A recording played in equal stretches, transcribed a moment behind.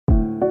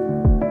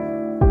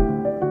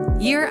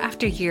Year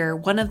after year,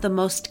 one of the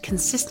most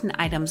consistent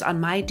items on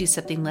my do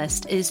something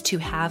list is to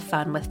have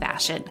fun with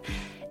fashion.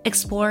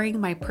 Exploring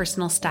my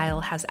personal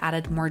style has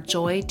added more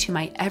joy to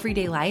my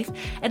everyday life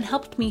and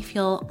helped me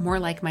feel more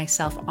like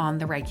myself on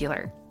the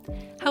regular.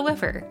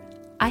 However,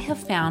 I have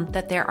found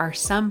that there are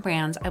some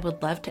brands I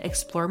would love to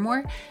explore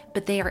more,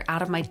 but they are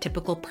out of my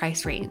typical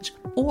price range.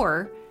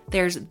 Or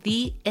there's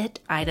the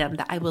it item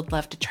that I would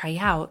love to try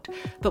out,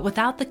 but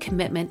without the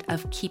commitment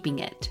of keeping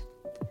it.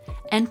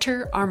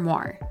 Enter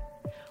Armoire.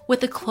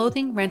 With a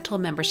clothing rental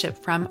membership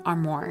from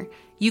Armoire,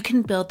 you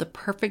can build the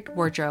perfect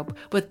wardrobe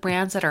with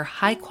brands that are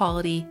high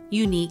quality,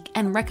 unique,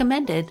 and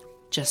recommended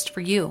just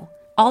for you.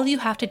 All you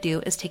have to do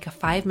is take a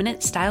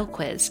 5-minute style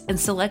quiz and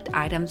select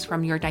items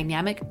from your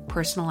dynamic,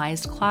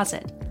 personalized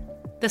closet.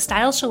 The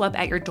styles show up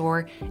at your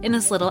door in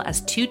as little as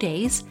 2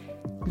 days.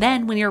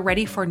 Then, when you're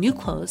ready for new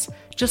clothes,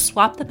 just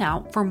swap them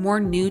out for more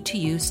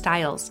new-to-you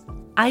styles.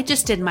 I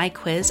just did my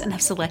quiz and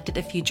have selected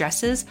a few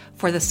dresses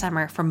for the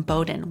summer from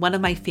Boden, one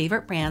of my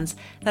favorite brands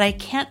that I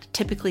can't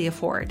typically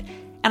afford.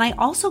 And I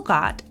also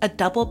got a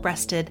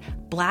double-breasted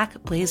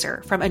black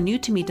blazer from a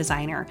new-to-me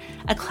designer,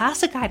 a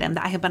classic item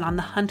that I have been on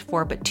the hunt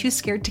for but too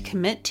scared to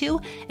commit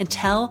to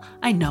until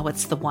I know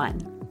it's the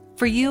one.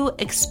 For you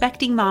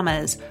expecting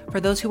mamas, for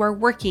those who are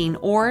working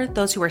or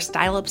those who are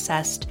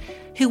style-obsessed,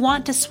 who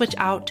want to switch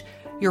out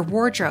your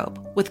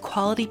wardrobe with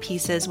quality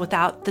pieces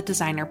without the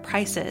designer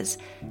prices,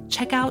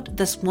 check out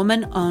this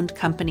woman-owned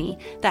company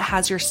that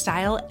has your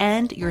style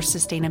and your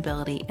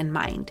sustainability in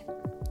mind.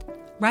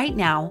 Right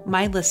now,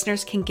 my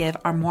listeners can give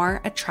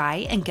Armoire a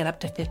try and get up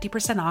to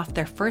 50% off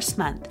their first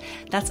month.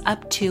 That's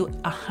up to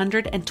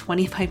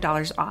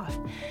 $125 off.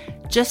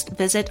 Just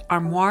visit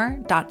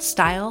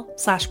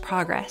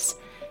armoire.style/progress.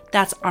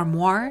 That's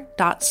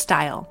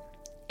armoire.style.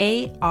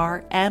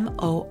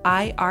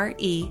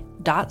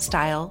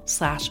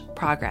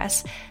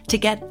 ARMOIRE.style/progress to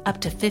get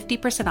up to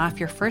 50% off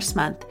your first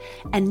month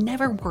and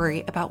never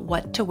worry about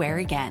what to wear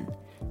again.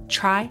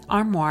 Try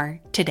Armoire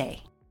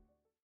today.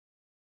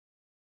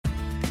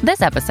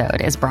 This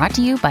episode is brought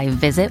to you by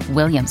Visit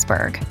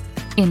Williamsburg.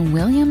 In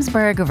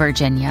Williamsburg,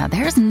 Virginia,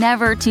 there's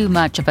never too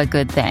much of a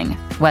good thing.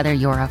 Whether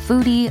you're a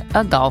foodie,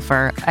 a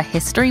golfer, a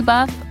history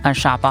buff, a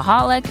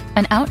shopaholic,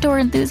 an outdoor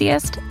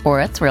enthusiast,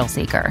 or a thrill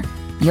seeker,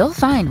 you'll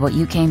find what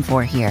you came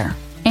for here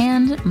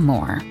and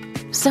more.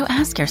 So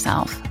ask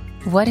yourself,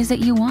 what is it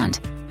you want?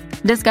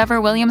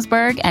 Discover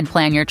Williamsburg and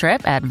plan your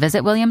trip at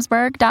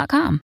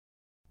visitwilliamsburg.com.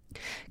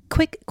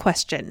 Quick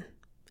question.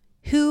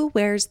 Who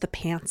wears the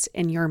pants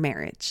in your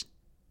marriage?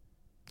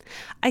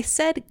 I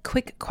said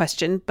quick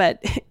question,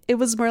 but it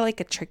was more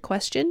like a trick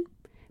question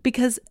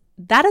because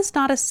that is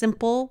not a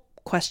simple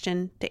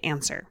question to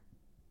answer.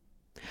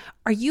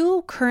 Are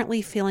you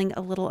currently feeling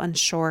a little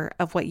unsure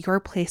of what your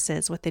place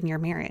is within your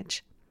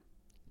marriage?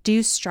 Do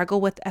you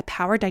struggle with a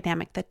power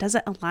dynamic that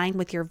doesn't align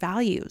with your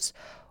values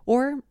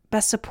or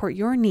best support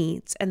your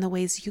needs and the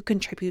ways you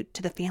contribute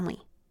to the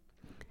family?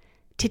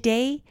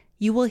 Today,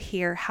 you will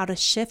hear how to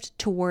shift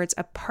towards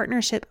a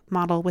partnership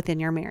model within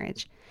your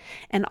marriage,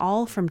 and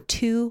all from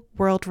 2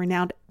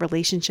 world-renowned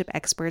relationship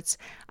experts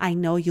I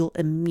know you'll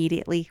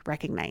immediately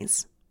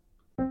recognize.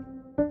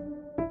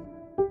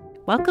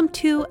 Welcome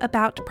to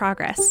About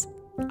Progress.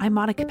 I'm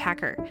Monica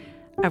Packer,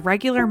 a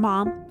regular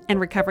mom and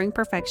recovering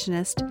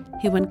perfectionist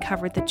who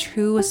uncovered the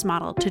truest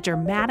model to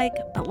dramatic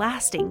but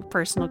lasting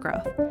personal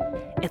growth.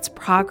 It's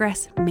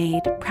progress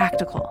made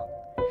practical.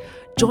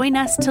 Join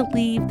us to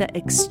leave the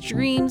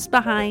extremes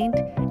behind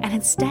and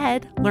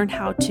instead learn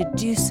how to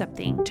do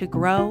something to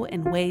grow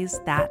in ways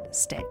that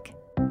stick.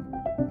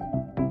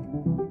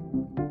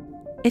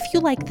 If you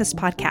like this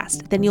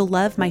podcast, then you'll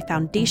love my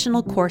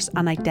foundational course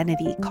on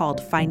identity called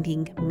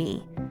Finding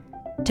Me.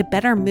 To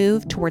better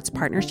move towards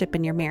partnership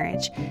in your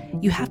marriage,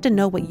 you have to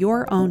know what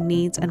your own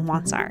needs and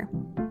wants are.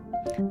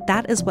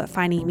 That is what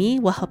Finding Me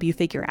will help you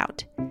figure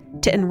out.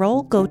 To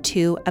enroll, go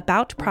to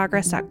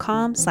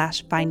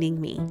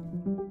aboutprogress.com/findingme.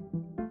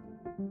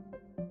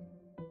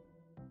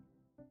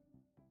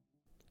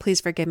 Please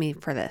forgive me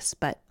for this,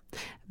 but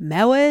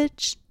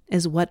marriage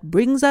is what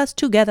brings us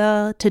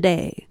together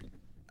today.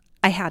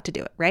 I had to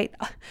do it, right?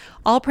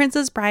 All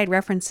Princess Bride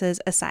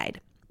references aside,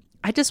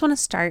 I just want to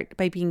start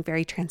by being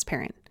very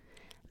transparent.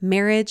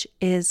 Marriage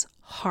is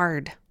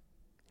hard.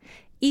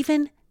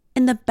 Even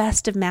in the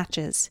best of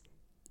matches,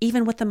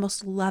 even with the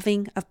most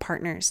loving of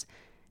partners,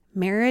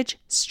 marriage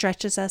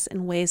stretches us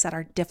in ways that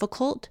are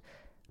difficult,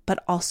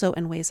 but also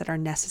in ways that are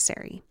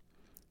necessary.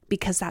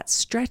 Because that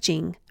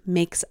stretching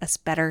makes us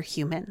better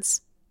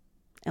humans,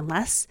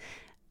 unless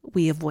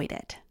we avoid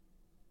it.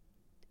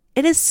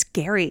 It is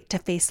scary to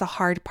face the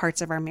hard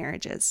parts of our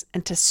marriages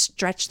and to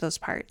stretch those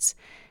parts,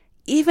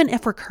 even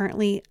if we're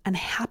currently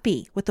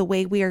unhappy with the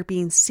way we are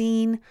being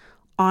seen,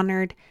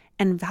 honored,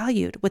 and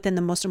valued within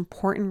the most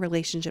important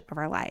relationship of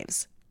our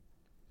lives.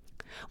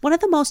 One of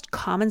the most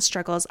common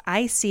struggles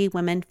I see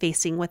women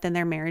facing within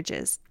their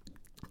marriages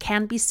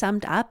can be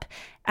summed up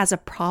as a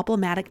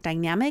problematic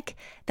dynamic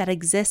that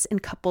exists in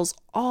couples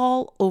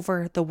all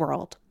over the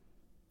world: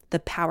 the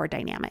power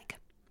dynamic.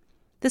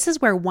 This is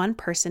where one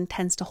person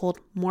tends to hold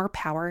more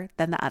power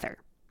than the other.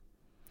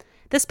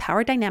 This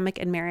power dynamic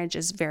in marriage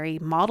is very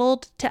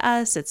modeled to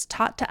us, it's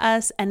taught to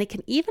us, and it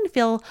can even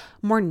feel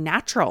more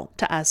natural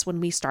to us when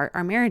we start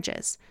our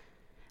marriages.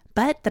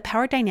 But the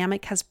power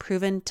dynamic has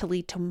proven to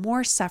lead to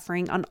more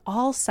suffering on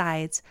all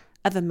sides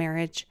of a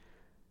marriage.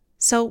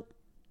 So,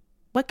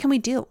 what can we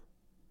do?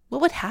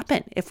 What would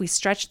happen if we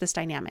stretch this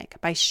dynamic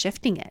by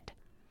shifting it?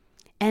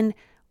 And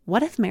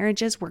what if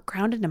marriages were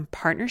grounded in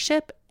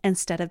partnership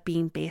instead of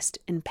being based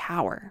in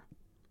power?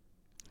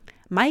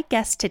 My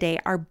guests today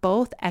are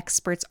both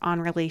experts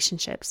on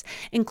relationships,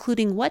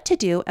 including what to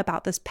do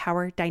about this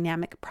power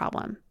dynamic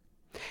problem.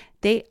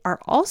 They are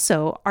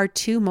also our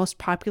two most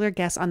popular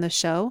guests on the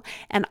show,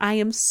 and I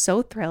am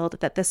so thrilled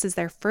that this is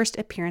their first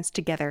appearance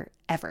together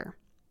ever.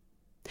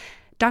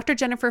 Dr.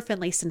 Jennifer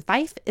Finlayson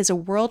Fife is a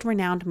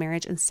world-renowned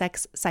marriage and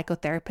sex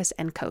psychotherapist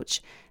and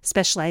coach,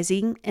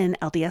 specializing in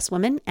LDS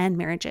women and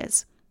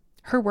marriages.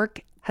 Her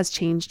work has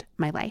changed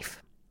my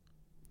life.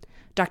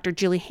 Dr.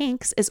 Julie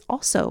Hanks is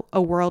also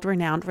a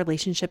world-renowned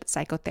relationship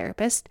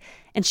psychotherapist,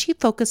 and she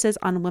focuses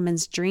on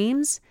women's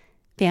dreams,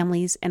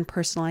 families, and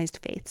personalized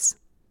faiths.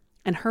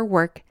 And her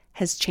work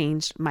has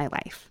changed my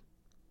life.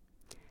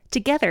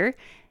 Together,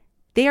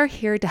 they are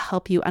here to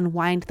help you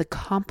unwind the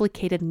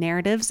complicated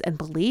narratives and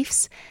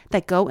beliefs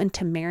that go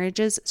into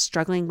marriages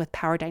struggling with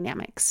power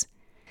dynamics.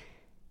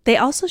 They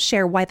also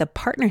share why the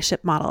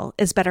partnership model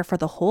is better for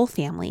the whole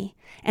family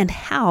and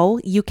how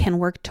you can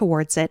work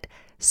towards it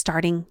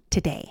starting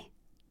today.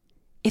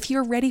 If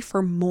you're ready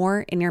for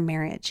more in your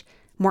marriage,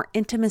 more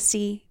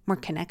intimacy, more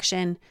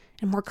connection,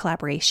 and more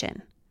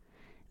collaboration,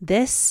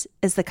 this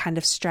is the kind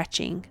of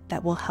stretching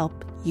that will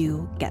help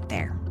you get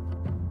there.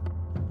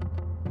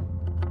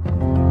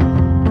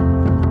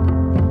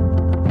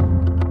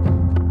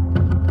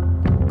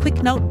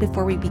 Quick note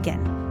before we begin.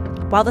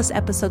 While this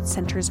episode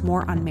centers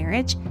more on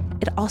marriage,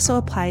 it also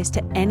applies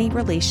to any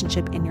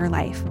relationship in your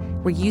life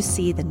where you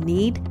see the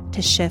need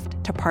to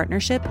shift to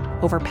partnership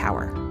over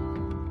power.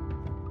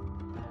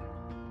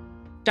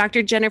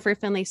 Dr. Jennifer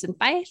Finlayson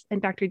Fife and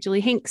Dr.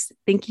 Julie Hanks,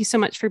 thank you so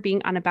much for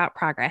being on About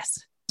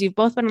Progress. You've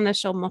both been on the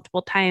show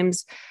multiple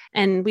times,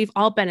 and we've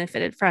all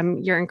benefited from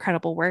your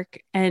incredible work.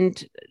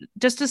 And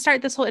just to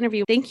start this whole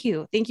interview, thank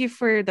you. Thank you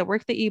for the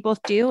work that you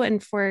both do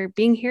and for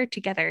being here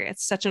together.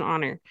 It's such an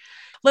honor.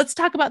 Let's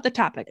talk about the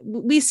topic.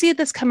 We see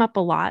this come up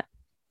a lot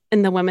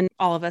in the women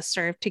all of us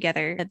serve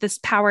together, this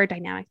power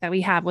dynamic that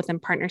we have within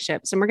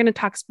partnerships. And we're going to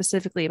talk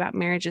specifically about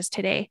marriages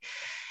today.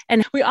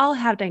 And we all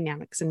have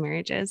dynamics in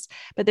marriages,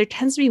 but there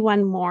tends to be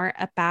one more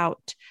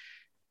about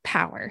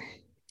power.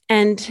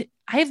 And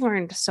I've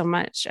learned so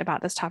much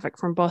about this topic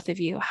from both of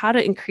you, how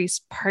to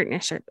increase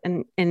partnership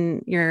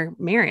in your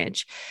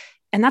marriage.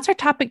 And that's our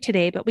topic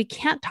today, but we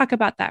can't talk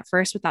about that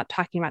first without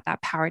talking about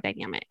that power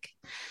dynamic.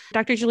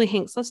 Dr. Julie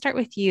Hanks, let's start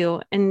with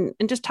you and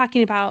just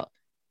talking about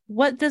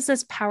what does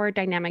this power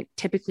dynamic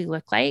typically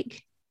look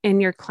like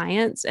in your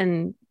clients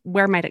and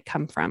where might it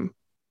come from?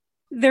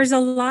 There's a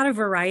lot of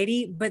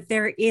variety, but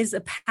there is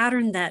a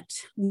pattern that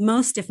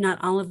most, if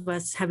not all of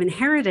us, have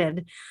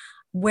inherited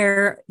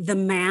where the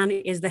man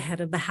is the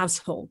head of the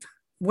household.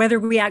 Whether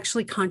we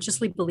actually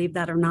consciously believe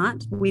that or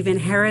not, we've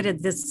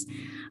inherited this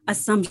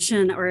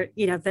assumption or,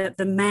 that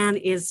the man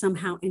is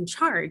somehow in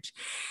charge.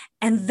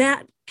 And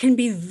that can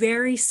be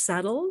very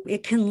subtle.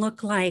 It can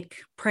look like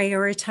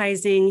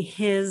prioritizing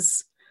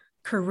his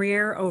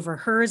career over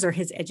hers, or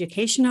his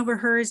education over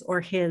hers,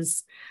 or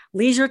his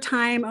leisure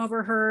time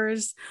over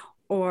hers,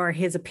 or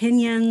his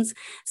opinions.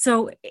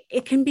 So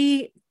it can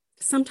be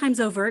sometimes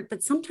overt,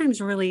 but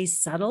sometimes really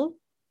subtle.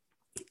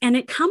 And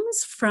it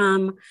comes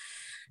from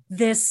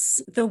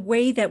the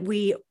way that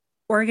we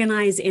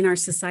organize in our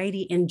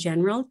society in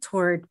general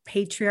toward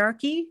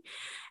patriarchy.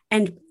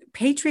 And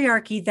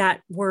patriarchy,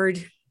 that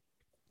word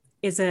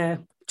is a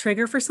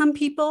trigger for some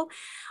people.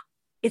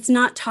 It's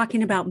not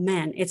talking about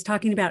men. It's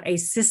talking about a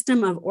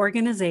system of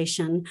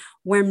organization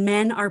where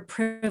men are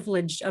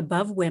privileged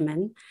above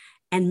women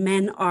and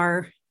men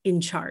are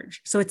in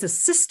charge. So it's a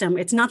system.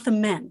 It's not the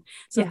men.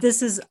 So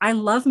I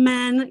love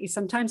men.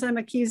 Sometimes I'm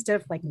accused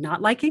of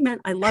not liking men.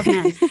 I love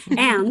men.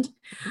 And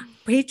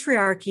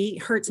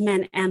patriarchy hurts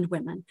men and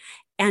women.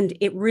 And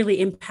it really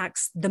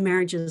impacts the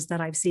marriages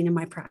that I've seen in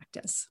my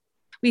practice.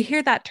 We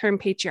hear that term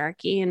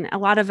patriarchy, and a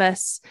lot of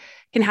us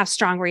can have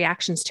strong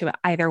reactions to it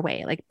either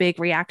way, like big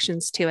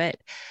reactions to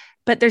it.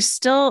 But there's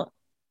still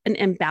an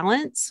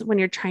imbalance when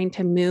you're trying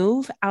to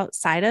move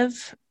outside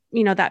of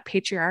that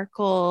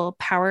patriarchal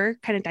power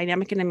kind of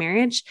dynamic in a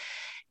marriage.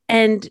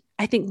 And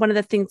I think one of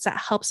the things that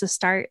helps us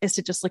start is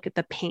to just look at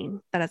the pain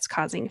that it's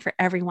causing for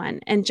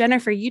everyone. And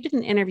Jennifer, you did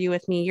an interview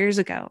with me years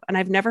ago, and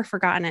I've never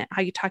forgotten it,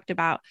 how you talked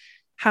about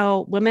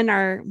how women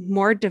are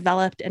more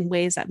developed in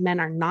ways that men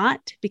are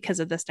not because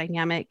of this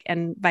dynamic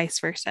and vice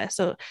versa.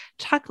 So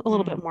talk a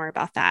little bit more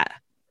about that.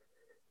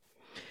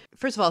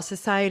 First of all,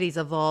 society's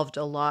evolved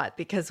a lot,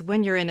 because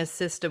when you're in a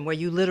system where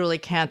you literally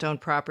can't own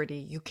property,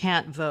 you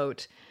can't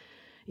vote,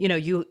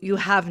 you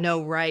have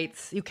no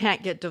rights, you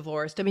can't get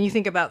divorced. I mean, you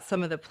think about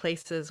some of the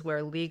places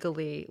where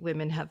legally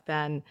women have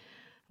been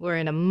we're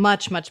in a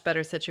much, much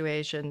better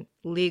situation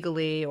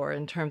legally or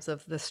in terms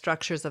of the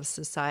structures of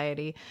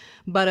society.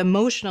 But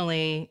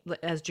emotionally,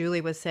 as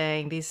Julie was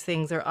saying, these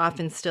things are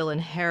often still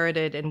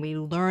inherited, and we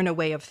learn a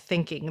way of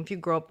thinking. If you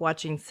grow up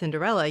watching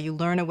Cinderella, you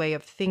learn a way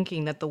of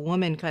thinking that the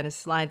woman kind of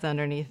slides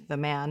underneath the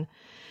man.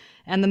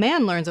 And the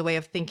man learns a way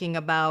of thinking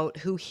about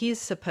who he's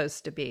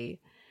supposed to be.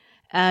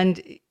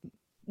 And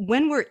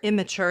when we're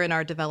immature in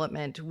our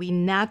development, we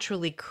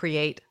naturally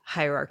create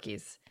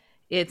hierarchies.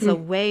 It's a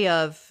way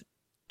of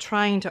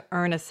trying to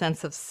earn a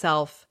sense of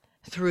self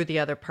through the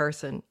other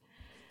person.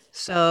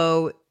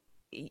 So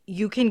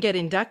you can get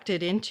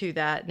inducted into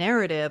that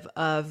narrative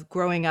of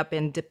growing up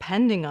and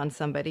depending on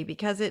somebody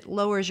because it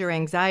lowers your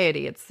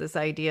anxiety. It's this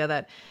idea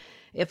that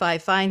if I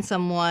find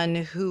someone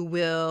who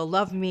will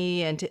love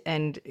me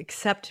and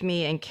accept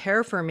me and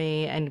care for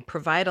me and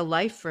provide a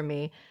life for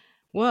me,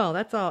 well,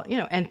 that's all,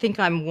 and think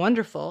I'm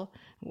wonderful.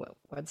 Well,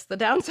 what's the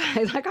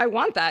downside? Like, I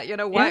want that,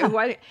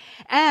 why?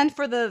 And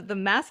for the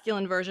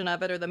masculine version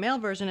of it, or the male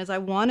version, is I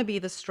want to be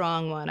the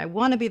strong one. I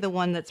want to be the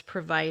one that's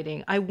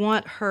providing. I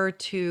want her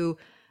to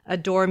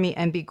adore me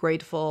and be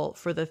grateful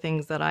for the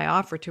things that I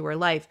offer to her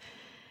life.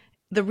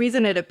 The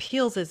reason it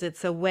appeals is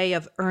it's a way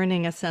of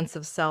earning a sense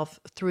of self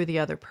through the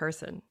other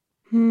person.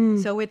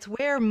 So it's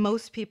where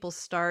most people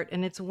start,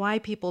 and it's why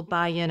people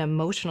buy in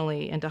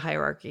emotionally into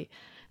hierarchy.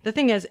 The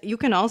thing is, you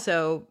can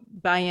also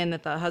buy in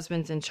that the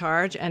husband's in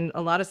charge, and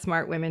a lot of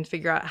smart women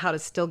figure out how to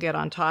still get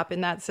on top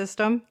in that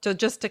system. So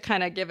just to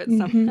kind of give it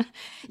some,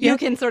 you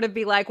can sort of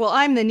be like, well,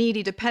 I'm the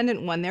needy,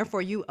 dependent one,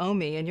 therefore you owe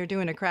me, and you're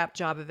doing a crap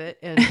job of it.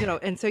 And,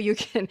 and so you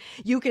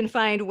can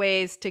find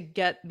ways to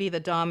be the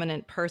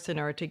dominant person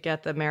or to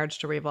get the marriage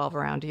to revolve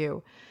around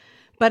you.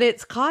 But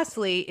it's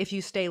costly if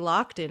you stay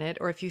locked in it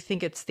or if you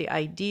think it's the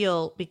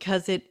ideal,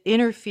 because it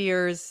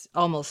interferes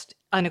almost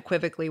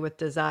unequivocally with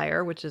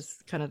desire, which is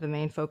kind of the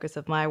main focus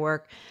of my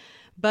work.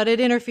 But it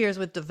interferes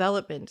with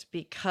development,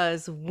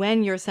 because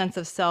when your sense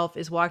of self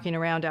is walking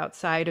around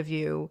outside of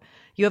you,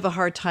 you have a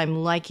hard time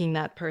liking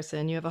that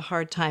person. You have a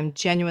hard time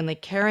genuinely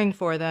caring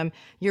for them.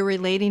 You're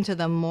relating to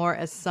them more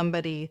as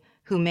somebody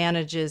who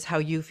manages how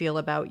you feel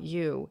about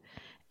you.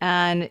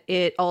 And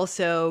it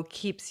also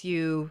keeps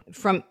you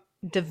from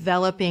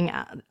developing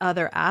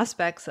other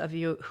aspects of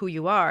you, who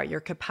you are,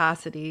 your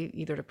capacity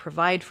either to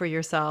provide for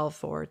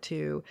yourself or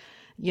to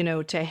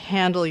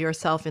handle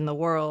yourself in the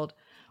world,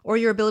 or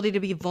your ability to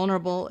be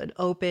vulnerable and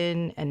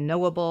open and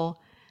knowable.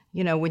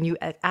 When you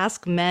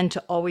ask men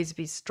to always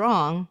be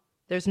strong,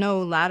 there's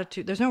no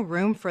latitude, there's no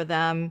room for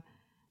them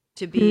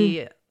to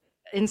be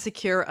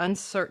insecure,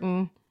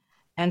 uncertain.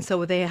 And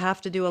so they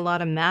have to do a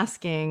lot of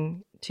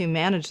masking to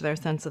manage their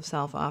sense of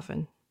self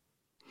often.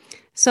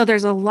 So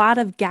there's a lot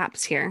of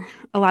gaps here,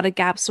 a lot of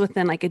gaps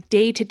within like a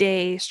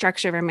day-to-day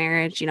structure of a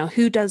marriage,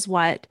 who does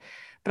what,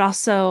 but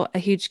also a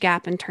huge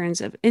gap in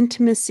terms of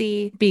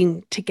intimacy,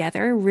 being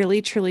together,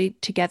 really, truly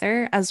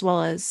together, as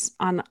well as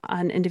on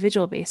an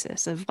individual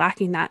basis of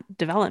lacking that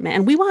development.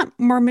 And we want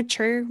more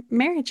mature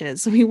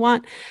marriages. We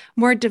want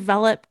more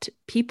developed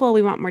people.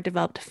 We want more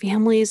developed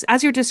families.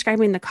 As you're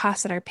describing the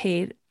costs that are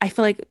paid, I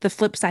feel like the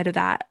flip side of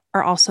that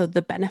are also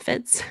the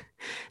benefits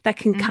that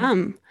can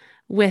come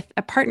with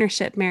a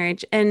partnership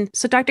marriage. And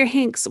so, Dr.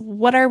 Hanks,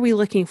 what are we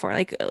looking for?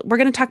 Like, we're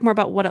going to talk more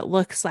about what it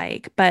looks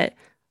like, but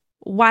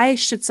why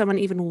should someone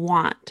even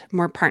want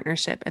more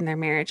partnership in their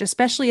marriage,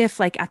 especially if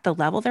like at the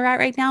level they're at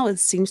right now, it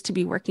seems to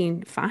be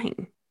working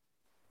fine?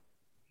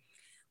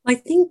 I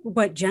think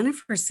what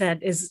Jennifer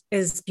said is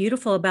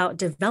beautiful about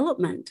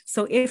development.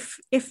 So if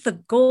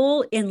the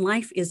goal in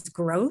life is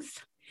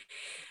growth,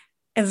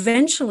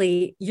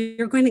 eventually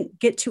you're going to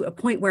get to a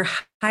point where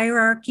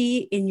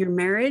hierarchy in your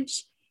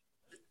marriage,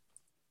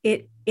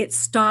 it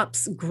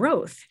stops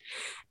growth.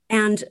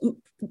 And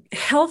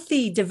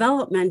healthy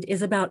development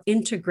is about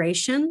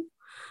integration.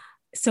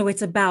 So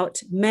it's about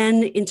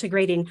men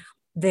integrating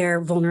their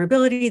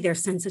vulnerability, their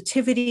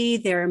sensitivity,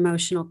 their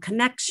emotional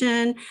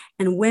connection,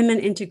 and women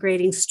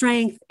integrating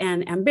strength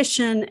and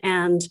ambition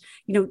and,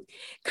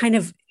 kind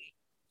of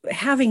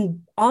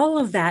having all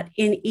of that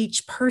in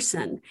each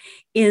person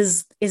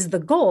is the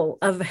goal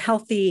of a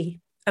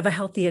healthy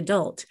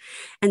adult.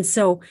 And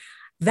so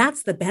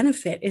that's the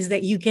benefit, is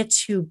that you get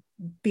to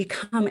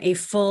become a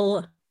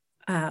full-grown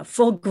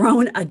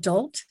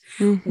adult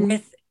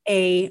with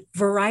a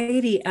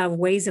variety of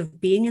ways of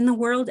being in the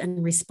world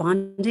and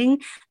responding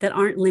that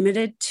aren't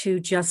limited to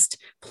just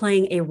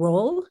playing a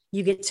role.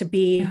 You get to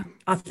be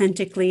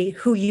authentically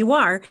who you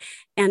are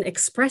and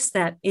express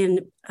that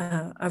in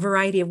a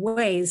variety of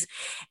ways.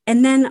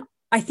 And then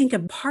I think a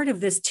part of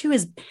this too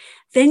is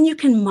then you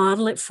can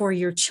model it for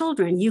your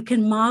children. You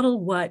can model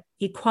what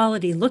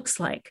equality looks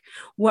like,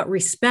 what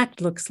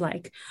respect looks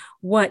like,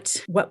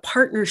 what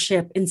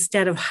partnership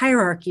instead of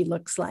hierarchy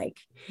looks like,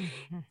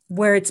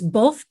 where it's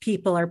both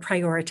people are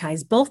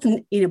prioritized,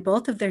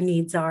 both of their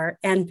needs are,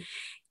 and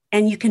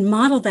you can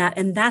model that,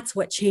 and that's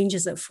what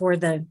changes it for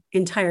the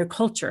entire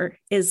culture,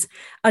 is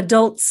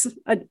adults,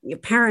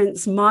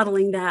 parents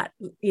modeling that,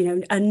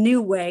 a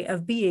new way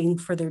of being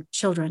for their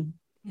children.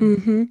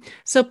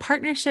 So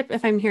partnership,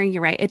 if I'm hearing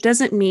you right, it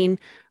doesn't mean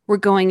we're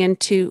going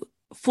into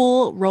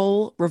full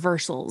role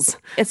reversals.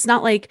 It's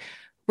not like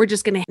we're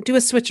just going to do a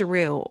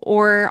switcheroo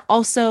or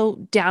also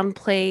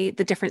downplay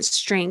the different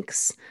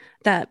strengths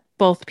that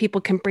both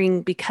people can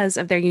bring because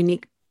of their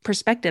unique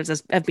perspectives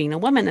of being a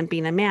woman and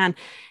being a man.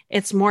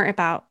 It's more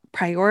about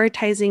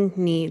prioritizing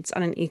needs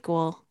on an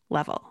equal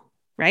level,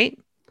 right?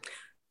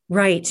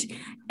 Right.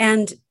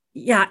 And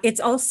yeah, it's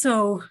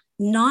also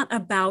not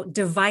about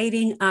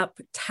dividing up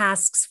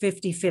tasks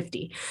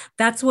 50-50.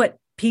 That's what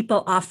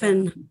people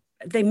often,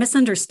 they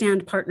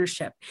misunderstand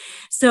partnership.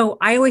 So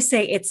I always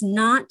say it's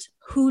not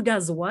who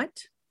does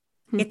what,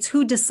 it's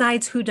who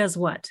decides who does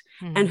what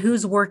and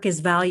whose work is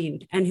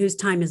valued and whose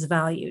time is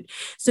valued.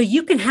 So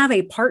you can have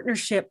a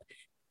partnership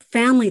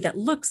family that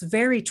looks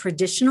very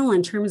traditional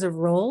in terms of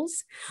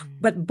roles,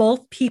 but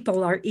both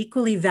people are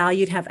equally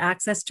valued, have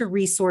access to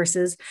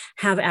resources,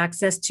 have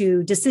access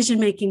to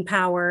decision-making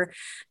power,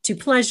 to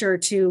pleasure,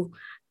 to,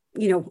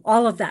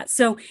 all of that.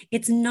 So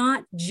it's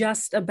not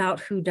just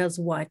about who does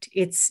what.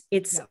 It's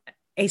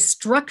a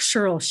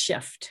structural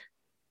shift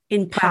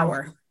in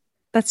power. Wow.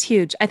 That's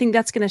huge. I think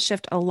that's going to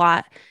shift a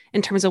lot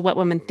in terms of what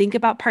women think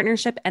about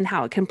partnership and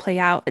how it can play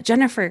out.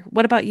 Jennifer,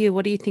 what about you?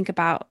 What do you think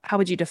about how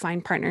would you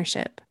define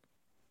partnership?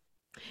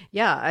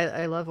 Yeah,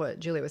 I love what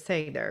Julie was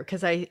saying there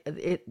because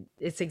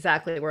it's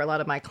exactly where a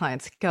lot of my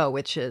clients go,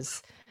 which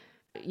is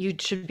you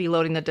should be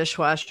loading the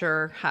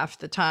dishwasher half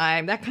the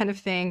time, that kind of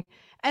thing.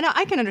 And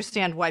I can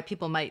understand why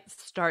people might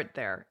start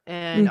there.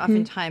 And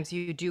oftentimes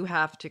you do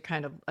have to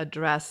kind of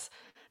address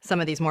some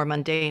of these more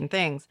mundane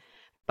things.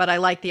 But I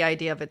like the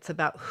idea of it's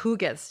about who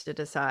gets to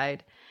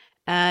decide.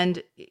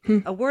 And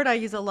a word I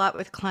use a lot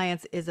with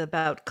clients is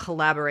about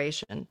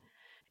collaboration.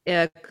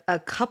 A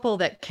couple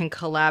that can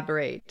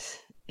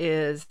collaborate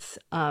is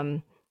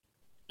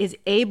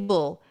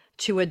able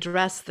to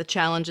address the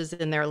challenges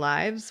in their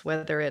lives,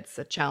 whether it's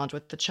a challenge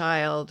with the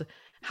child,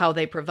 how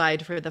they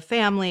provide for the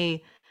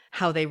family,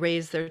 how they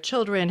raise their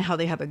children, how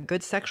they have a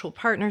good sexual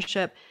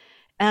partnership,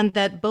 and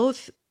that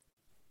both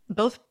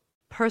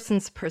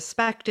persons'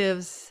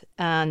 perspectives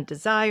and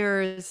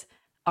desires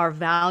are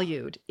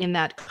valued in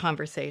that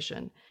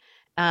conversation,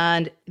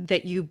 and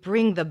that you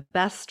bring the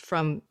best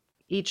from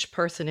each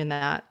person in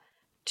that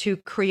to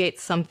create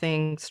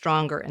something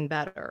stronger and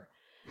better.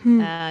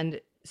 And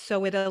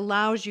so it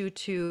allows you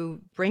to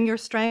bring your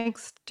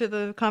strengths to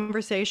the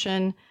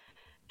conversation,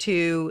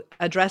 to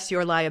address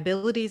your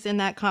liabilities in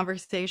that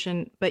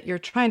conversation, but you're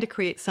trying to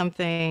create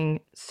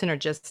something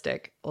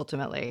synergistic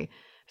ultimately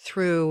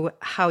through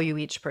how you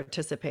each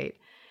participate.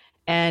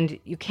 And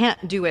you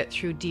can't do it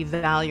through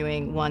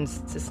devaluing one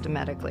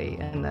systematically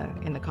in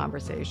the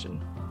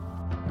conversation.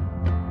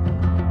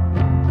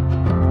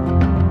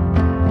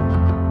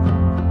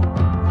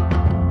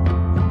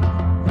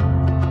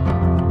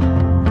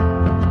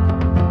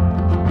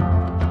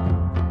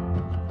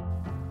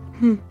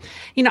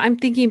 I'm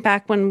thinking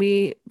back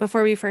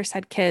before we first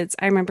had kids,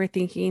 I remember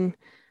thinking,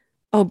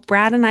 oh,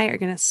 Brad and I are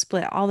going to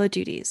split all the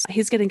duties.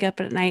 He's going to get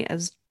up at night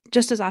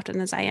just as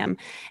often as I am.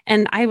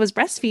 And I was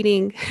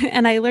breastfeeding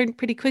and I learned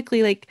pretty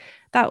quickly, like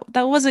that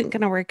wasn't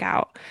going to work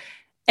out.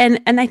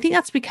 And I think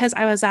that's because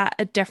I was at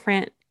a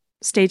different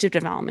stage of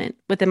development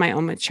within my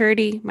own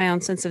maturity, my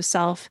own sense of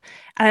self.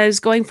 And I was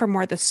going for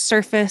more the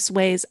surface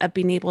ways of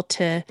being able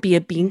to be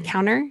a bean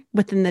counter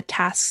within the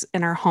tasks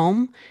in our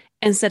home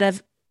instead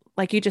of,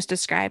 like you just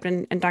described,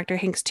 and Dr.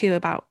 Hanks too,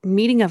 about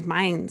meeting of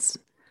minds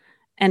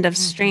and of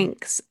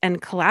strengths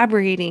and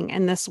collaborating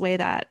in this way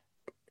that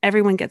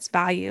everyone gets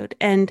valued.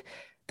 And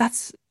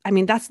that's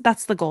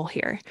the goal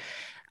here.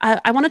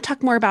 I want to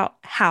talk more about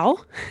how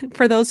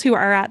for those who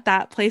are at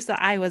that place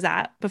that I was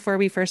at before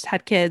we first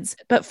had kids.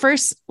 But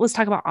first, let's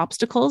talk about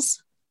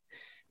obstacles.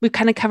 We've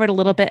kind of covered a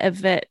little bit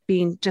of it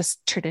being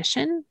just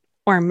tradition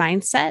or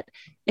mindset.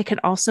 It could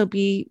also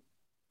be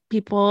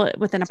people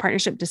within a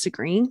partnership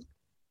disagreeing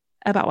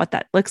about what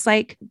that looks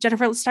like.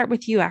 Jennifer, let's start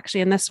with you actually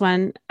in this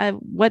one.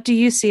 What do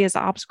you see as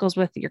obstacles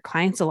with your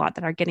clients a lot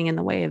that are getting in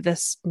the way of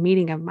this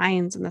meeting of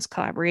minds and this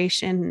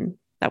collaboration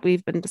that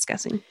we've been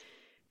discussing?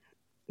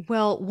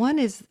 Well, one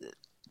is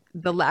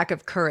the lack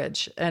of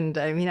courage. And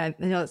I mean, I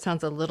know it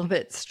sounds a little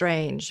bit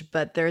strange,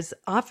 but there's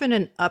often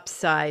an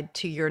upside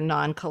to your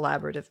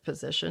non-collaborative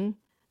position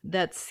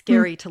that's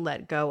scary to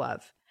let go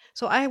of.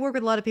 So I work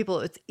with a lot of people.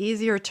 It's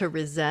easier to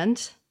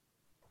resent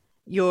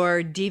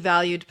your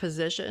devalued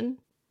position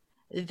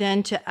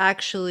than to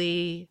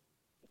actually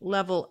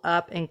level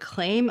up and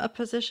claim a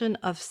position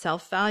of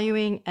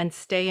self-valuing and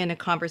stay in a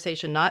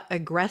conversation, not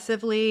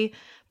aggressively,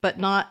 but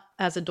not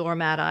as a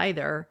doormat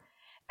either,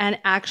 and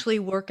actually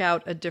work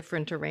out a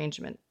different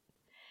arrangement.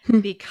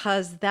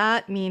 Because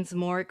that means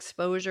more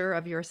exposure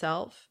of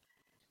yourself,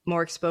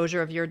 more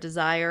exposure of your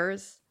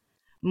desires,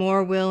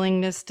 more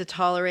willingness to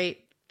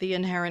tolerate the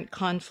inherent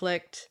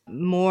conflict,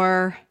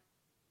 more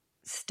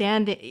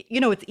standing,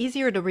 it's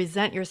easier to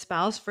resent your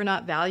spouse for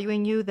not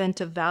valuing you than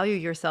to value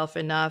yourself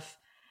enough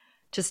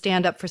to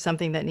stand up for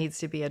something that needs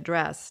to be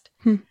addressed.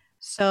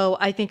 So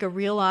I think a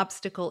real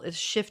obstacle is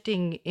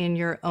shifting in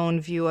your own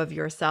view of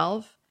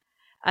yourself.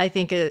 I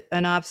think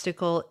an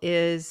obstacle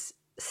is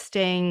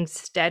staying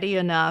steady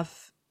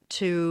enough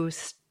to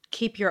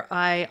keep your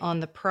eye on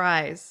the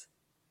prize.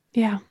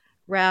 Yeah.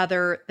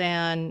 Rather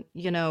than,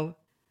 a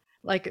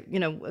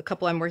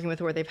couple I'm working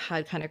with where they've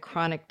had kind of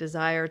chronic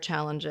desire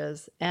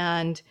challenges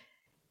and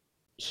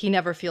he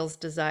never feels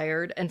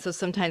desired. And so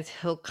sometimes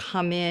he'll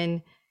come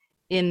in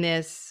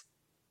this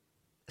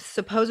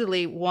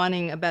supposedly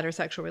wanting a better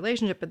sexual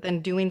relationship, but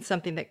then doing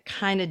something that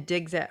kind of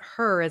digs at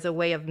her as a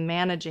way of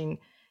managing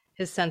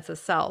his sense of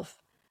self.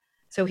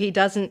 So he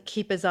doesn't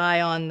keep his eye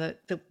on the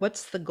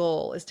what's the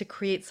goal is to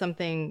create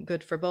something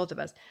good for both of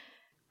us.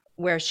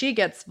 Where she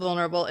gets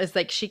vulnerable is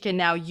like she can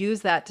now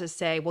use that to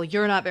say, well,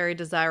 you're not very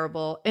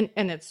desirable. And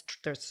there's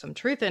some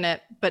truth in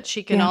it, but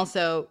she can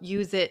also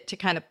use it to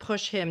kind of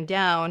push him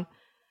down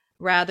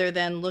rather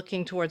than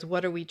looking towards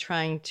what are we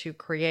trying to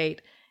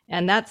create.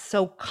 And that's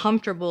so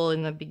comfortable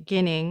in the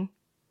beginning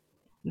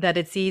that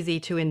it's easy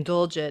to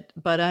indulge it,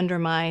 but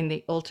undermine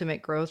the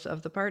ultimate growth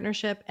of the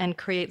partnership and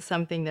create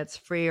something that's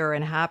freer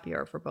and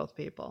happier for both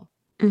people.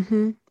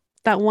 Mm-hmm.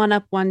 That one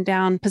up, one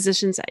down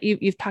positions that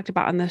you've talked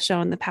about on the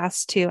show in the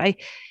past too.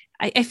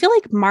 I feel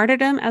like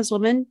martyrdom as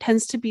women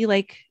tends to be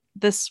like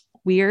this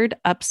weird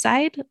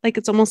upside. Like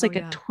it's almost like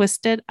a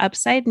twisted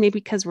upside, maybe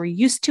because we're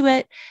used to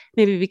it,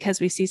 maybe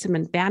because we see some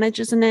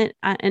advantages in it,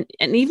 and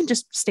even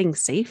just staying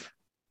safe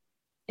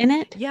in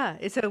it. Yeah,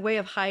 it's a way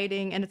of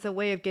hiding, and it's a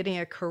way of getting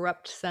a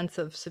corrupt sense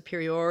of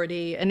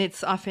superiority. And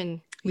it's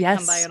often, we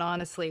come by it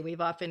honestly. We've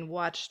often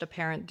watched a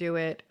parent do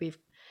it.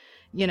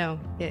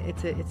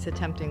 It's a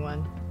tempting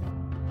one.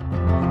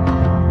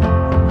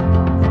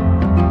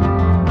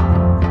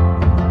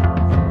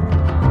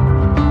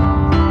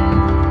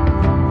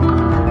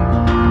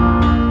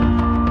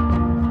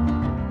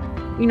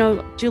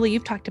 Julie,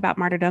 you've talked about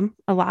martyrdom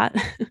a lot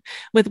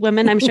with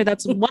women. I'm sure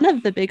that's one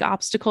of the big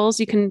obstacles.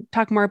 You can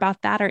talk more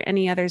about that or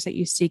any others that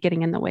you see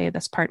getting in the way of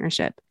this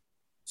partnership.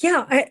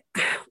 Yeah.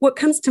 What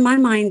comes to my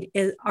mind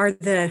are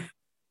the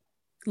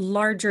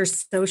larger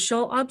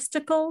social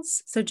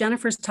obstacles. So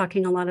Jennifer's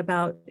talking a lot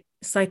about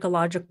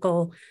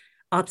psychological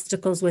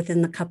obstacles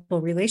within the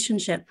couple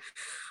relationship.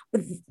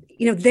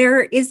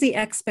 There is the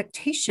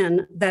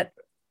expectation that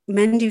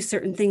men do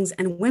certain things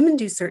and women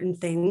do certain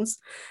things.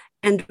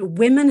 And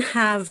women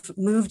have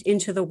moved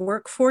into the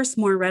workforce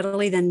more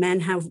readily than men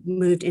have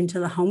moved into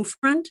the home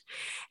front.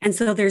 And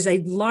so there's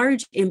a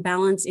large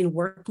imbalance in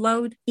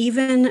workload.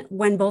 Even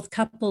when both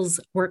couples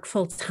work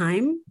full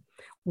time,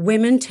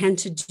 women tend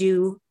to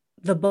do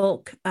the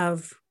bulk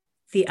of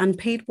the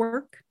unpaid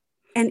work.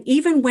 And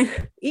even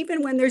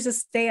when there's a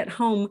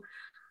stay-at-home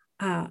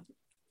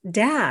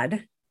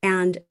dad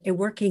and a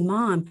working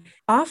mom,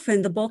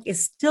 often the bulk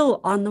is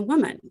still on the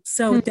woman.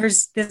 So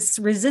there's this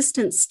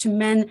resistance to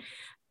men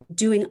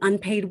doing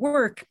unpaid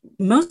work,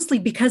 mostly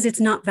because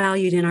it's not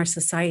valued in our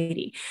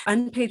society.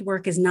 Unpaid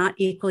work is not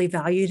equally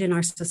valued in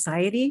our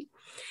society.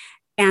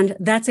 And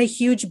that's a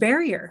huge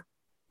barrier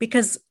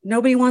because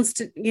nobody wants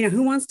to,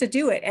 who wants to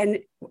do it? And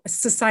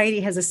society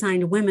has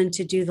assigned women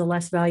to do the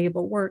less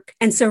valuable work.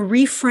 And so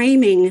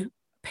reframing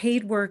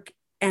paid work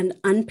and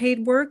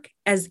unpaid work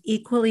as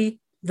equally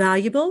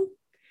valuable,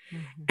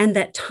 and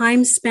that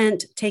time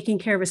spent taking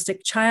care of a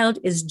sick child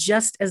is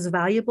just as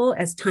valuable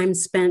as time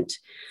spent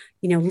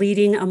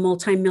leading a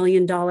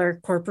multi-million-dollar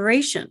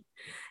corporation.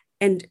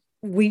 And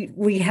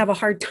we have a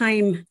hard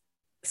time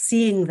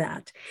seeing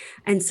that.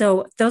 And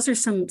so those are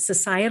some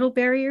societal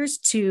barriers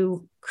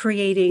to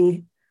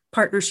creating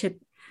partnership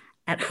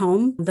at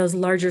home. Those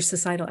larger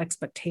societal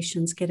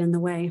expectations get in the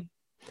way.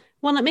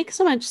 Well, it makes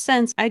so much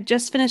sense. I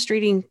just finished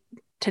reading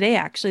today,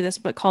 actually, this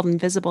book called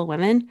Invisible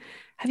Women.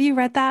 Have you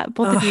read that?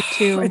 Both of you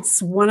too.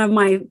 It's one of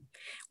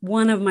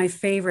my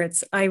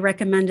favorites. I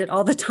recommend it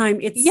all the time.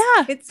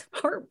 It's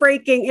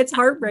heartbreaking. It's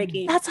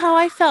heartbreaking. That's how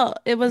I felt.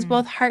 It was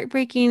both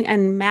heartbreaking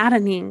and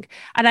maddening.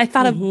 And I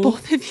thought of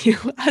both of you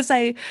as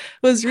I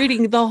was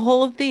reading the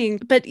whole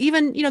thing. But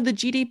even, the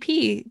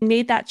GDP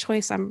made that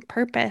choice on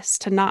purpose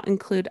to not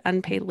include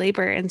unpaid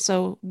labor. And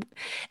so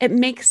it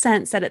makes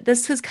sense that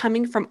this is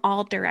coming from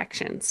all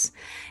directions.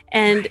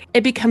 And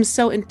it becomes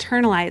so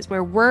internalized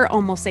where we're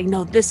almost saying,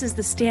 no, this is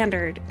the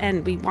standard.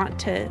 And we want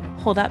to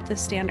hold up the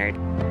standard.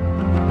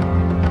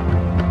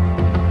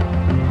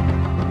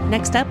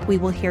 Next up, we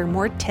will hear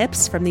more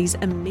tips from these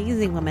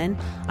amazing women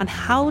on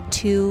how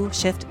to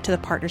shift to the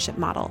partnership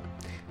model.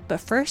 But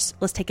first,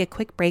 let's take a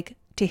quick break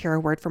to hear a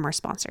word from our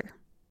sponsor.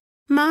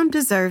 Mom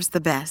deserves the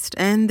best,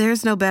 and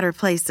there's no better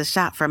place to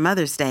shop for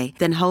Mother's Day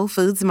than Whole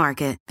Foods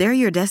Market. They're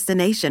your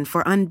destination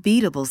for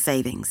unbeatable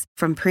savings,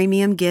 from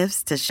premium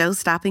gifts to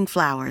show-stopping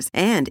flowers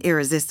and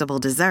irresistible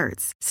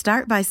desserts.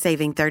 Start by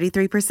saving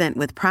 33%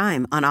 with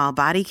Prime on all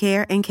body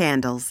care and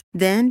candles.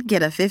 Then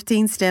get a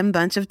 15-stem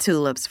bunch of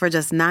tulips for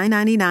just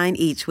 $9.99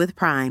 each with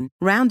Prime.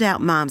 Round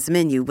out Mom's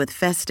menu with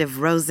festive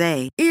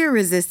rosé,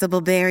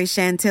 irresistible berry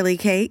chantilly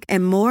cake,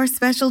 and more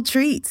special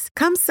treats.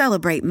 Come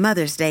celebrate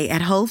Mother's Day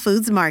at Whole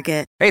Foods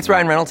Market. Hey, it's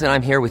Ryan Reynolds, and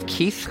I'm here with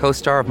Keith,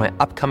 co-star of my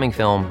upcoming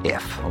film,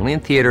 If, only in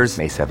theaters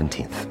May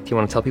 17th. Do you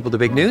want to tell people the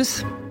big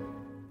news?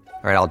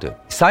 All right, I'll do it.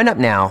 Sign up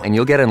now and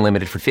you'll get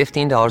unlimited for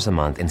 $15 a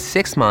month and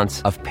 6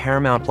 months of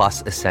Paramount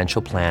Plus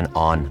Essential Plan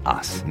on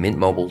us.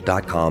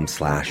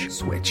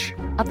 MintMobile.com/switch.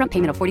 Upfront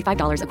payment of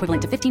 $45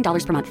 equivalent to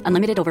 $15 per month.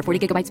 Unlimited over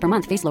 40 gigabytes per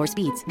month. Face lower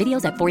speeds.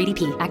 Videos at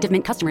 480p. Active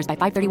Mint customers by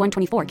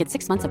 531.24 get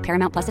 6 months of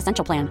Paramount Plus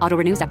Essential Plan. Auto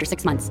renews after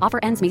 6 months. Offer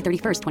ends May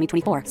 31st,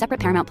 2024. Separate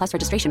Paramount Plus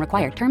registration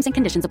required. Terms and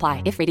conditions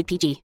apply if rated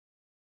PG.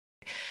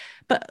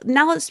 But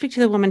now let's speak to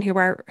the women who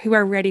are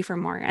ready for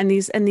more, and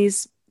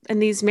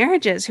these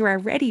marriages who are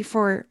ready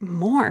for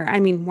more. I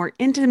mean, more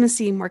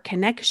intimacy, more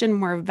connection,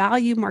 more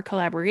value, more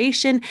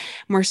collaboration,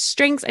 more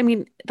strengths. I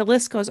mean, the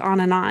list goes on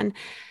and on.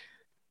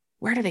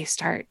 Where do they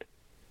start?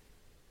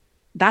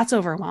 That's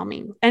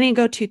overwhelming. Any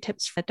go-to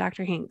tips for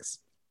Dr. Hinks?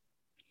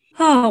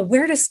 Oh,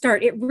 where to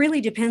start? It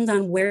really depends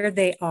on where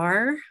they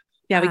are.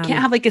 Yeah, we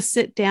can't have like a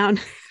sit down.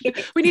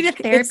 We need a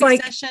therapy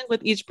session with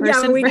each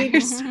person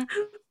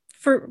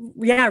first.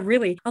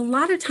 Really. A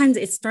lot of times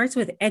it starts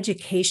with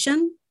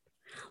education,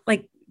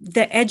 like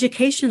the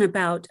education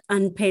about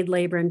unpaid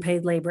labor and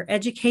paid labor,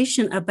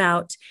 education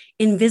about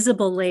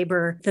invisible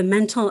labor, the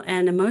mental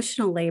and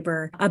emotional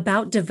labor,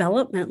 about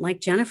development,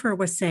 like Jennifer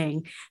was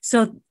saying.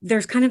 So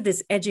there's kind of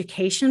this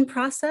education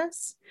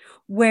process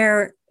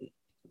where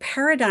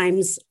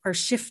paradigms are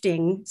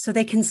shifting so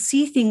they can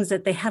see things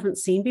that they haven't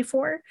seen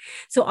before.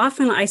 So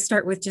often I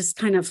start with just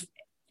kind of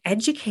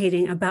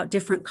educating about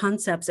different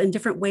concepts and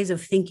different ways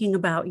of thinking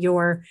about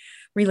your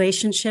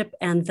relationship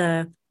and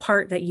the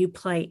part that you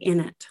play in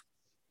it.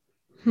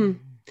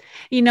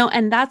 You know,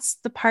 and that's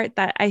the part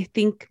that I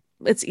think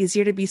it's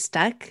easier to be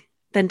stuck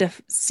than to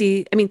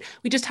see. I mean,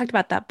 we just talked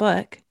about that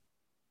book.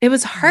 It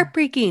was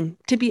heartbreaking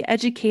to be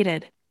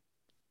educated,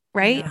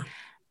 right? Yeah.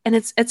 And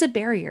it's a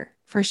barrier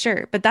for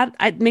sure, but that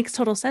it makes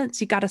total sense.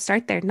 You got to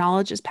start there.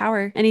 Knowledge is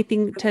power.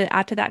 Anything to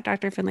add to that,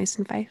 Dr.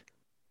 Finlayson-Fife?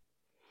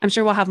 I'm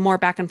sure we'll have more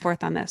back and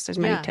forth on this. There's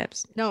many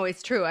tips. No,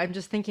 it's true. I'm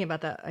just thinking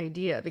about that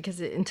idea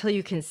because until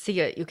you can see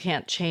it, you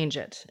can't change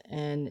it,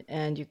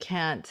 and you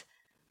can't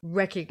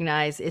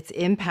recognize its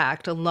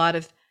impact. A lot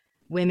of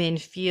women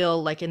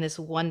feel like in this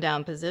one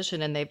down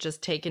position, and they've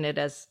just taken it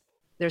as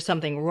there's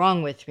something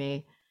wrong with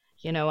me.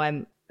 You know,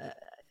 I'm.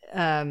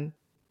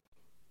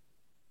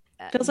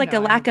 Feels like a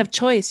lack of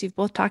choice. You've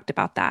both talked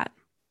about that.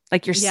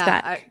 Like you're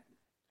stuck.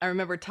 I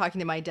remember talking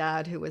to my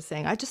dad who was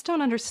saying, I just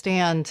don't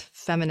understand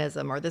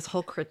feminism or this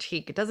whole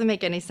critique. It doesn't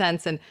make any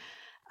sense. And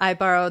I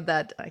borrowed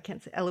that, I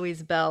can't say,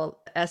 Eloise Bell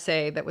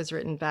essay that was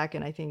written back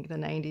in, I think, the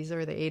 90s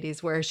or the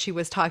 80s, where she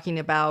was talking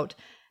about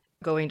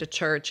going to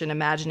church and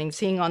imagining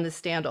seeing on the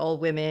stand all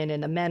women,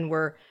 and the men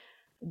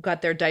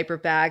got their diaper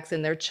bags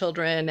and their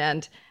children,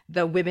 and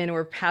the women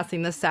were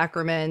passing the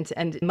sacrament,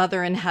 and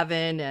Mother in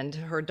Heaven and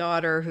her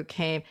daughter who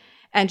came.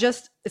 And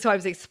just so I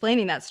was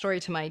explaining that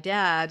story to my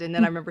dad. And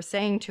then I remember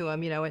saying to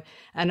him, you know,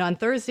 and on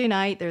Thursday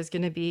night, there's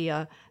going to be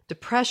a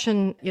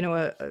depression, you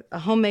know, a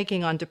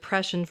homemaking on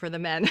depression for the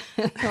men.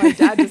 So my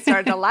dad just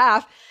started to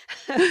laugh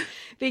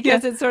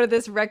because it's sort of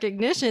this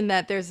recognition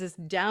that there's this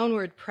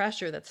downward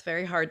pressure that's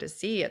very hard to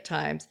see at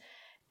times.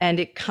 And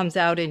it comes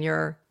out in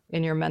your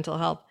mental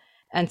health.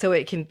 And so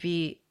you can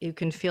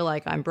feel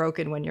like I'm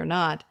broken when you're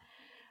not.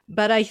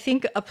 But I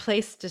think a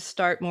place to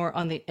start more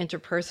on the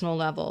interpersonal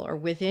level or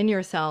within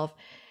yourself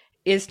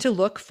is to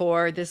look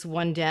for this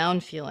one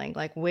down feeling,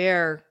 like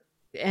where,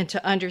 and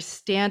to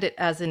understand it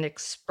as an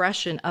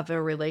expression of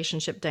a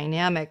relationship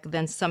dynamic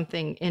than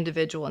something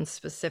individual and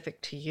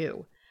specific to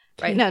you.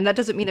 Right now, and that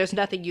doesn't mean there's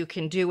nothing you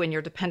can do when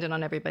you're dependent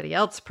on everybody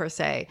else per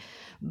se,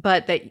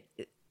 but that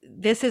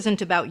this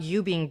isn't about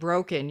you being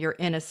broken. You're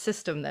in a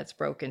system that's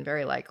broken,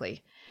 very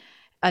likely.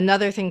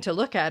 Another thing to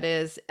look at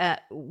is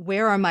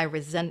where are my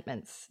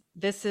resentments?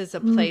 This is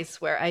a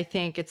place where I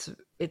think it's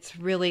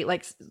really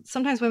like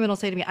sometimes women will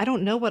say to me, I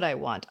don't know what I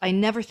want. I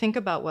never think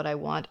about what I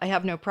want. I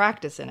have no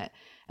practice in it.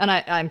 And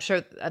I'm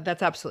sure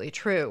that's absolutely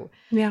true.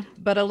 Yeah.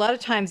 But a lot of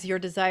times your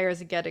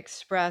desires get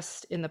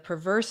expressed in the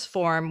perverse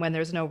form when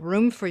there's no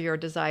room for your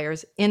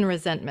desires in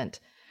resentment.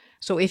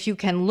 So if you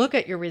can look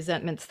at your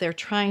resentments, they're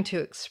trying to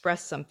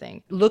express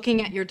something.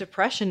 Looking at your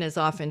depression is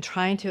often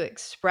trying to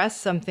express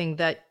something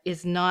that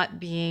is not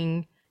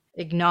being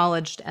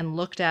acknowledged and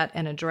looked at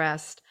and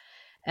addressed.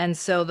 And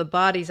so the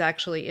body's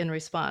actually in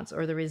response,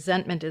 or the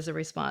resentment is a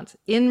response.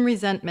 In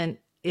resentment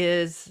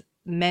is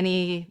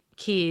many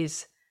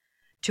keys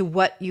to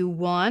what you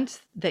want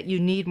that you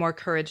need more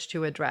courage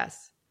to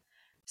address.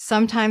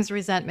 Sometimes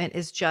resentment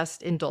is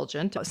just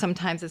indulgent.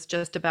 Sometimes it's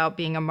just about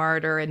being a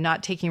martyr and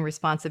not taking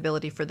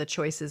responsibility for the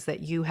choices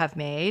that you have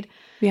made.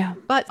 Yeah.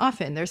 But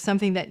often there's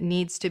something that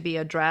needs to be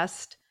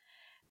addressed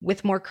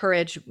with more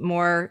courage,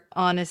 more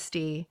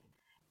honesty,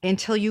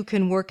 until you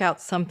can work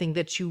out something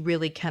that you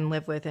really can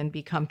live with and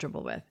be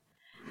comfortable with.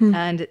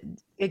 And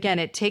again,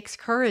 it takes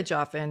courage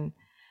often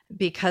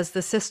because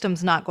the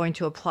system's not going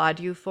to applaud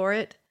you for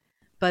it,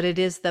 but it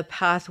is the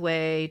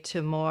pathway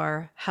to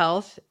more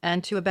health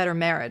and to a better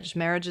marriage.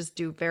 Marriages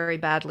do very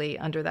badly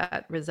under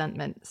that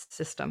resentment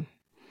system.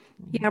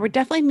 Yeah, we're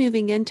definitely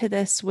moving into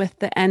this with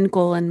the end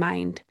goal in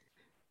mind,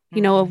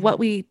 you know, of what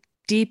we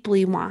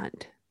deeply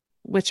want,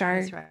 which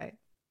are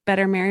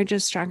better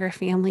marriages, stronger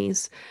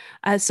families.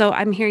 So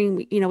I'm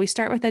hearing, we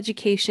start with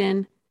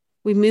education,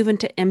 we move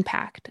into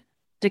impact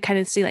to kind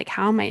of see like,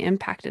 how am I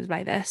impacted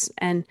by this?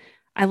 And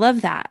I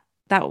love that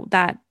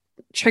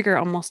trigger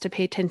almost to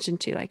pay attention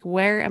to, like,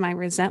 where am I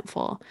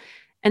resentful?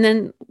 And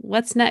then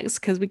what's next?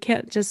 Because we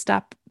can't just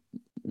stop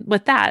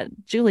with that.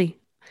 Julie,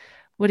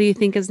 what do you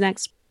think is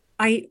next?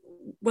 I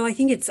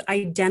think it's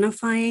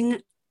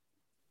identifying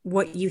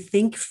what you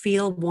think,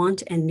 feel,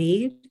 want, and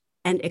need,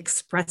 and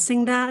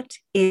expressing that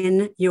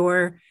in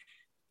your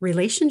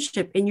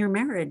relationship, in your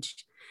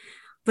marriage.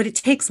 But it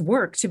takes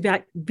work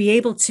to be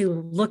able to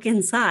look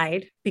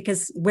inside,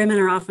 because women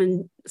are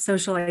often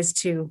socialized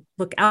to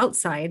look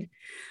outside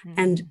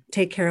and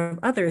take care of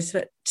others,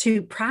 but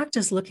to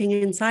practice looking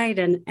inside.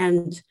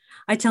 And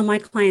I tell my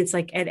clients,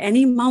 like, at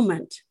any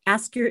moment,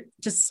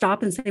 just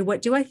stop and say,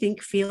 what do I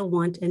think, feel,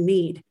 want, and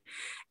need?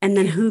 And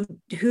then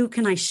who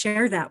can I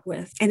share that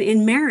with? And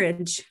in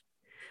marriage,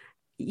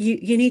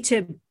 you need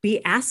to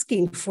be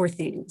asking for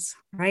things,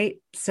 right?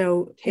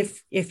 So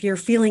if you're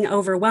feeling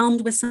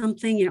overwhelmed with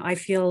something, I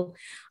feel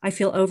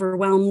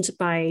overwhelmed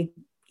by,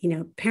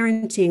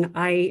 parenting.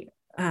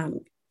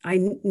 I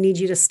need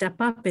you to step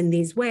up in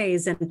these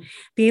ways, and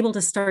be able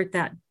to start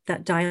that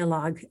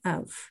dialogue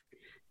of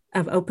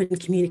open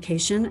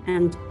communication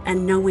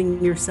and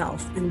knowing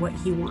yourself and what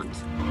you want.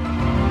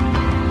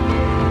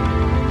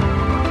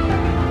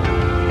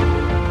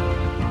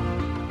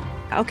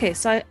 Okay,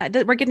 so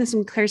we're getting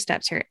some clear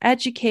steps here.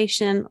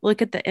 Education,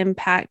 look at the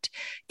impact,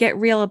 get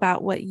real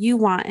about what you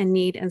want and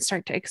need, and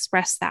start to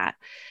express that.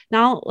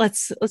 Now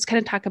let's kind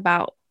of talk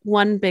about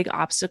one big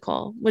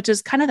obstacle, which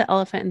is kind of the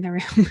elephant in the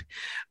room,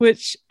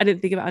 which I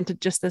didn't think about until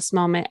just this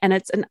moment. And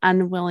it's an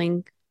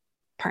unwilling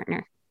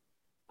partner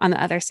on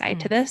the other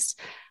side to this.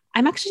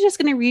 I'm actually just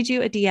going to read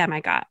you a DM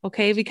I got,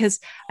 okay? Because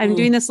I'm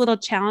doing this little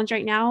challenge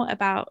right now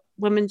about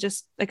women,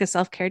 just like a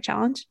self-care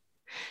challenge.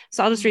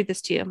 So I'll just read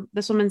this to you.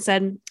 This woman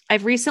said,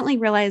 I've recently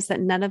realized that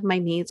none of my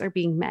needs are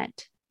being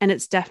met, and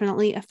it's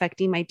definitely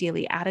affecting my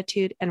daily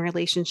attitude and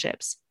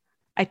relationships.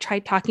 I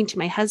tried talking to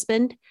my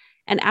husband,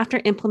 and after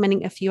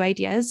implementing a few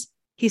ideas,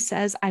 he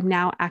says I'm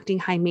now acting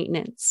high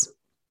maintenance.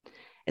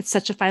 It's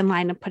such a fine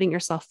line of putting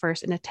yourself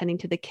first and attending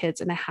to the kids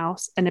in a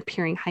house and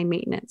appearing high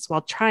maintenance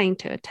while trying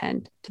to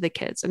attend to the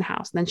kids in a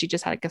house. And then she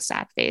just had like a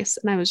sad face.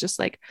 And I was just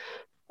like,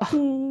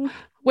 oh,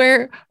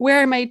 where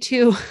am I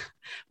to?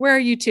 Where are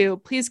you two?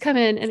 Please come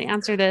in and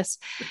answer this.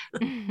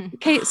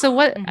 Okay. So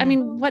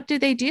what do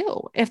they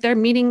do if they're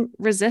meeting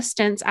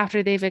resistance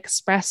after they've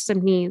expressed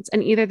some needs,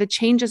 and either the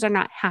changes are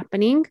not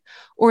happening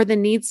or the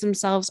needs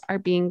themselves are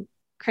being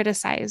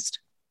criticized?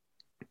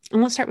 And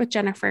we'll start with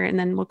Jennifer, and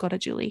then we'll go to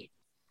Julie.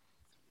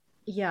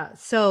 Yeah.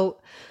 So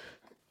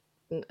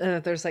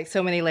there's like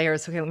so many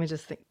layers. Okay. Let me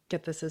just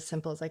get this as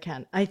simple as I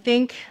can. I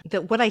think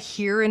that what I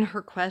hear in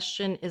her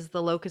question is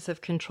the locus of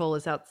control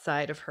is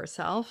outside of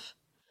herself.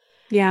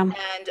 Yeah.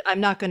 And I'm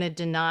not going to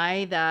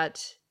deny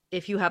that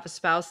if you have a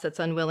spouse that's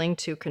unwilling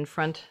to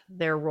confront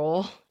their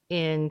role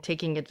in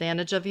taking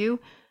advantage of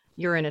you,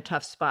 you're in a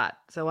tough spot.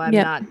 So I'm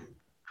not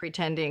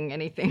pretending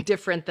anything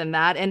different than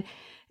that. And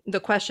the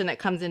question that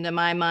comes into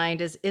my mind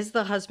is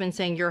the husband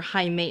saying you're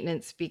high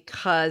maintenance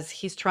because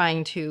he's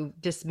trying to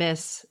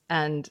dismiss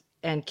and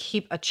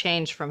keep a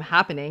change from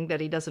happening,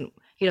 that he doesn't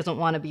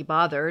want to be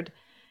bothered.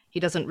 He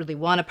doesn't really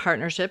want a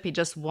partnership. He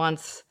just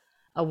wants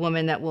a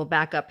woman that will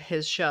back up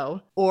his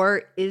show?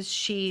 Or is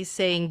she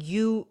saying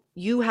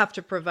you have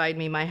to provide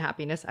me my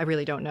happiness? I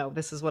really don't know.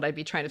 This is what I'd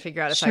be trying to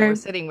figure out if I were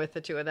sitting with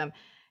the two of them.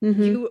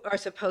 Mm-hmm. You are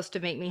supposed to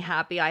make me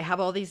happy. I have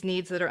all these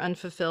needs that are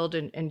unfulfilled,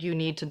 and you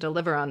need to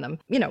deliver on them.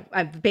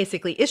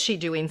 Basically, is she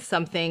doing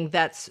something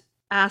that's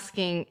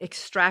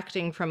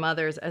extracting from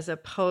others, as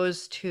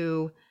opposed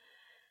to,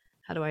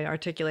 how do I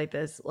articulate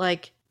this?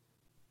 Like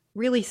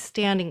really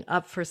standing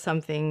up for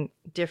something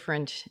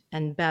different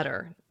and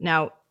better.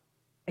 Now,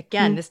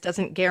 again, this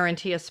doesn't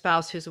guarantee a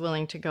spouse who's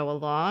willing to go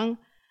along,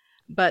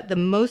 but the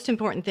most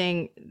important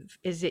thing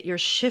is that you're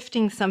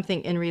shifting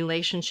something in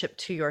relationship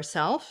to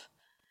yourself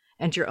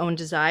and your own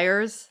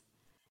desires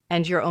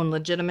and your own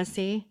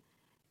legitimacy,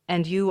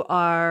 and you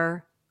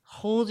are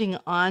holding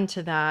on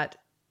to that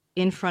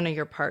in front of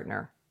your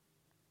partner.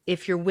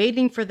 If you're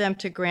waiting for them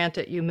to grant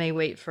it, you may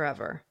wait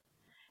forever.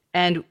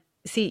 And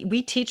see,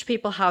 we teach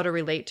people how to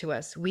relate to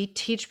us. We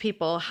teach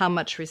people how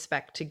much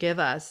respect to give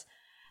us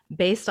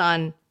based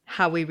on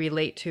how we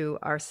relate to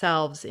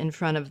ourselves in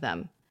front of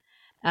them.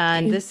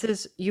 And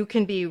you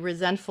can be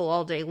resentful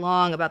all day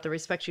long about the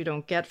respect you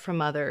don't get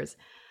from others,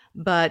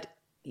 but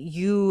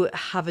you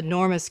have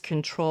enormous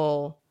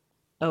control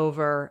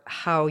over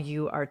how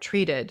you are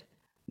treated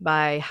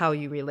by how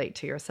you relate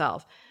to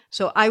yourself.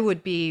 So I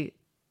would be,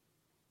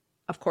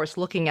 of course,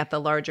 looking at the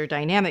larger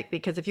dynamic,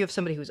 because if you have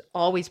somebody who's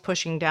always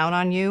pushing down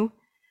on you,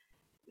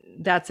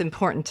 that's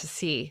important to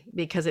see,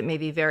 because it may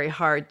be very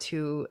hard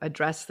to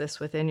address this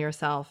within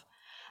yourself.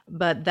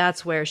 But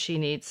that's where she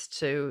needs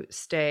to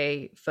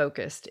stay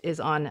focused, is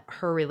on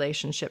her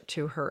relationship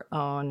to her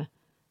own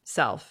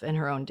self and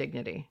her own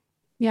dignity.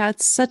 Yeah,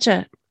 it's such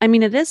a, I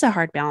mean, it is a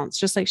hard balance,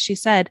 just like she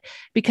said,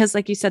 because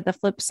like you said, the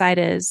flip side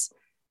is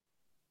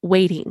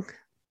waiting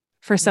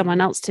for someone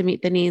else to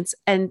meet the needs.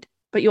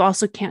 But you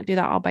also can't do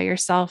that all by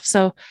yourself.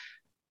 So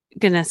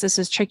goodness, this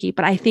is tricky,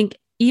 but I think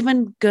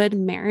even good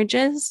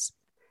marriages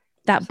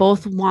that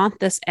both want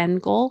this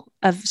end goal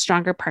of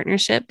stronger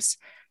partnerships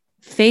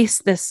face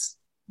this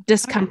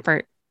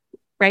discomfort,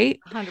 right?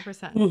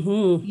 100%.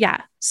 Mm-hmm.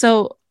 Yeah.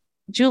 So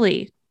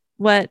Julie,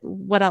 what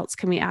else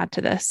can we add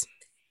to this?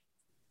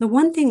 The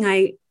one thing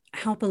I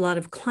help a lot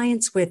of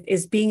clients with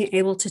is being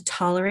able to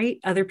tolerate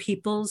other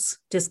people's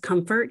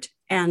discomfort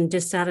and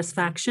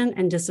dissatisfaction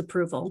and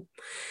disapproval.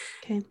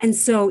 Okay. And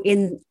so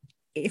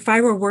if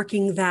I were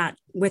working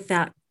with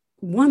that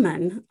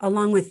woman,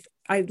 along with,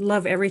 I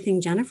love everything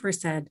Jennifer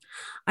said,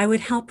 I would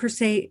help her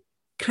say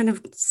kind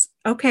of,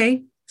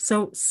 okay,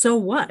 so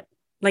what?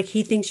 Like,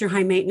 he thinks you're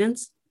high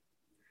maintenance.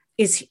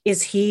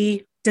 Does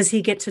he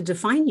get to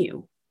define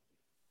you?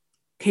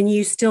 Can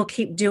you still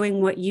keep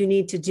doing what you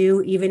need to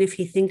do, even if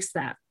he thinks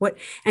that?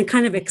 And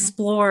kind of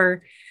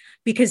explore,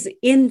 because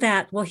in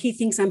that, well, he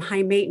thinks I'm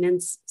high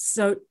maintenance.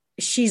 So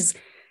she's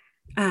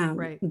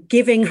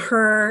giving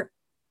her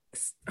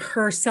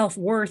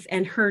self-worth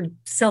and her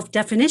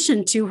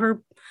self-definition to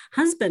her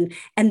husband.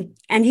 And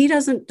he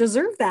doesn't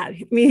deserve that.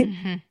 I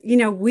mean,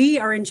 we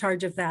are in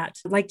charge of that,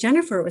 like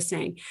Jennifer was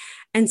saying.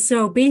 And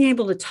so being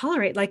able to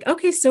tolerate, like,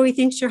 okay, so he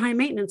thinks you're high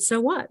maintenance.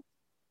 So what?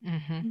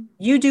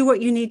 You do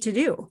what you need to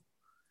do.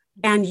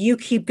 And you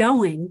keep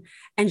going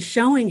and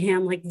showing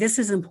him, like, this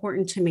is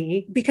important to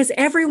me, because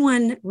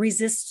everyone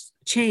resists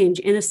change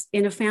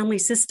in a family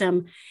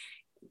system.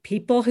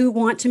 People who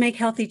want to make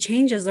healthy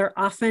changes are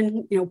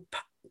often,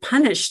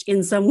 punished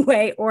in some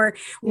way or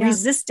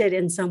resisted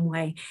in some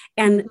way.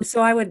 And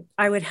so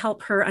I would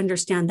help her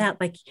understand that,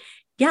 like,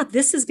 yeah,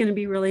 this is going to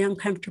be really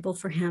uncomfortable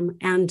for him.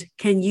 And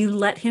can you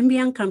let him be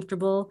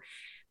uncomfortable,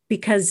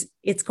 because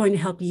it's going to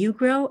help you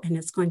grow and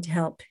it's going to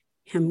help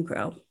him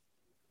grow.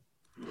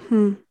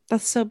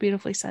 That's so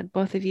beautifully said,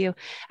 both of you.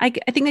 I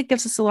think that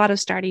gives us a lot of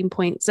starting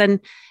points. And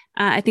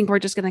I think we're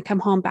just going to come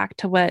home back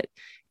to what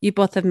you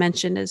both have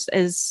mentioned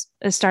is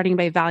starting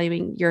by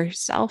valuing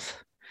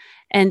yourself.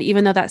 And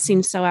even though that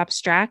seems so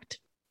abstract,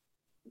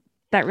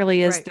 that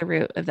really is the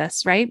root of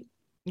this, right?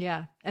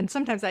 Yeah. And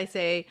sometimes I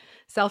say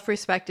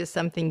self-respect is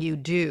something you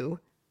do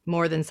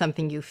more than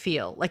something you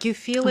feel. Like, you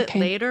feel it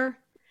later.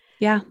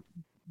 Yeah.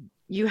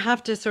 You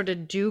have to sort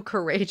of do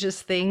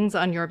courageous things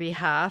on your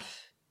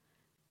behalf,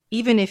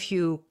 even if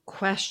you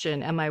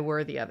question, am I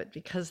worthy of it?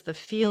 Because the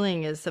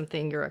feeling is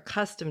something you're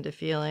accustomed to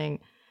feeling,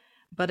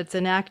 but it's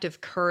an act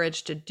of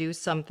courage to do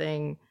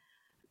something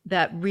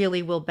that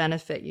really will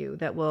benefit you,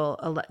 that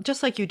will,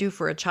 just like you do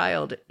for a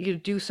child, you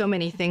do so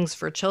many things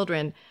for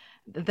children.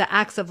 The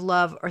acts of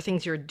love are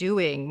things you're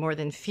doing more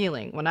than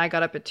feeling. When I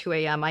got up at 2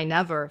 a.m., I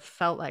never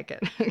felt like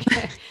it.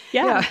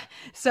 Yeah.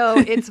 So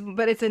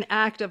it's an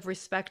act of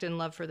respect and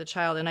love for the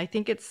child. And I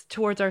think it's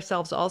towards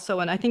ourselves also.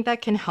 And I think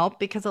that can help,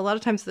 because a lot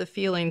of times the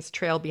feelings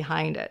trail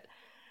behind it.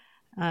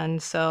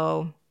 And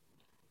so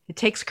it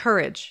takes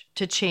courage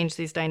to change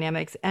these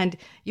dynamics. And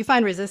you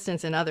find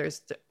resistance in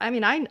others. I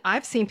mean,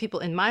 I've seen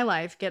people in my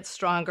life get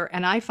stronger,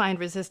 and I find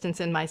resistance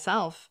in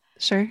myself.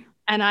 Sure.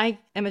 And I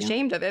am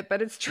ashamed of it,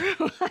 but it's true,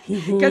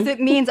 because it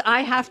means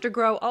I have to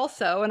grow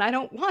also, and I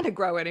don't want to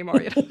grow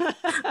anymore.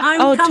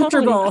 I'm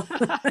comfortable.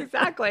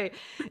 Totally.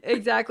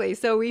 Exactly.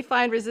 So we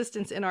find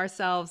resistance in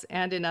ourselves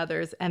and in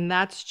others, and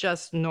that's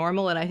just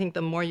normal. And I think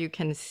the more you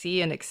can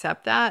see and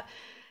accept that,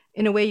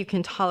 in a way you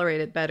can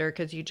tolerate it better,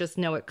 because you just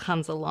know it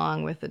comes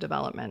along with the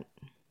development.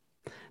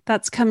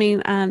 That's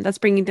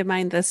bringing to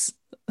mind this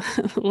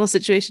little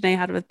situation I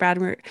had with Brad.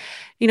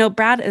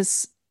 Brad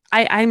is,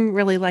 I'm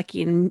really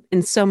lucky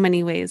in so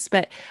many ways,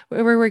 but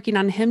we're working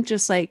on him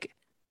just like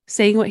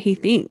saying what he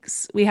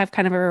thinks. We have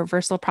kind of a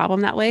reversal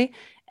problem that way.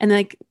 And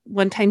like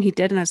one time he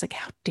did, and I was like,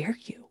 how dare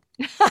you?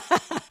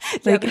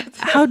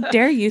 How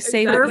dare you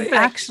say what you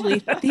actually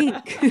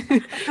think?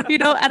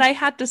 And I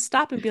had to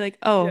stop and be like,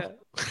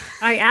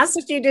 I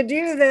asked you to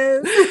do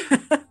this.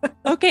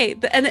 Okay.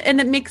 And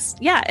it makes,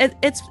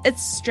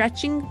 it's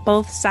stretching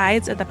both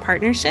sides of the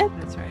partnership.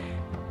 That's right.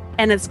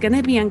 And it's going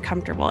to be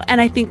uncomfortable.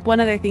 And I think one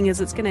other thing is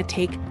it's going to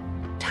take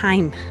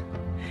time.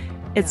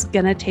 It's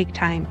going to take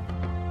time.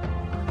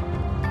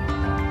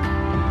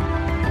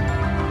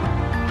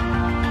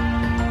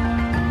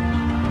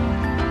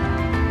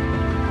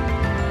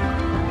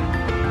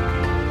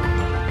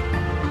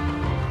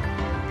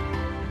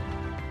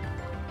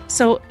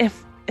 So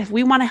if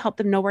we want to help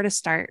them know where to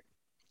start,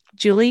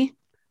 Julie,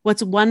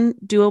 what's one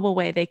doable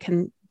way they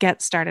can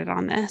get started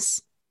on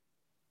this?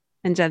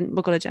 And Jen,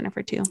 we'll go to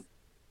Jennifer too.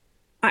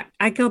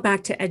 I go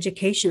back to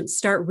education.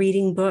 Start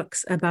reading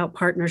books about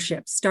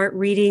partnerships. Start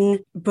reading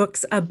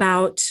books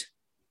about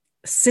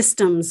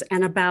systems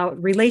and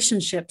about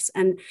relationships,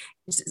 and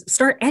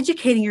start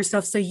educating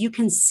yourself so you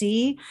can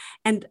see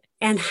and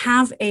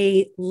have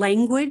a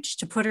language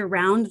to put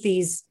around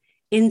these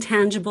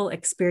intangible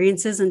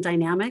experiences and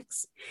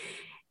dynamics.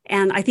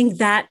 And I think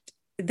that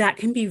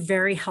can be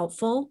very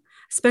helpful,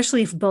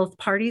 especially if both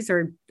parties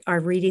are are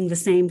reading the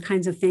same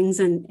kinds of things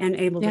and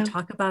able to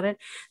talk about it.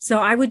 So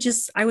I would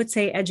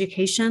say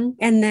education.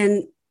 And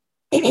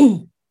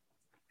then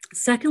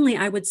secondly,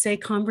 I would say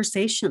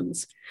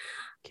conversations.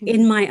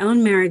 In my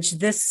own marriage,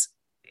 this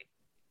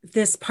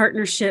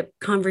partnership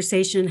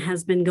conversation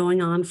has been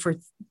going on for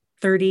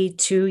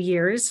 32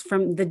 years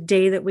from the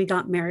day that we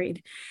got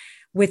married,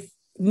 with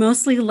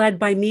mostly led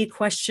by me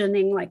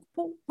questioning, like,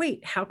 well,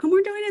 wait, how come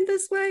we're doing it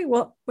this way?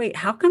 Well, wait,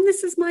 how come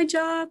this is my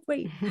job?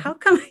 Wait, how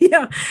come,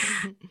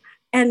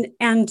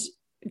 and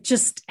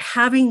just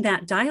having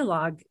that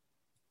dialogue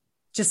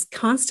just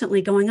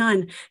constantly going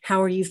on.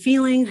 How are you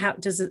feeling? How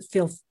does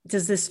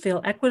this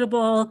feel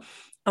equitable?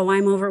 Oh,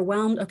 I'm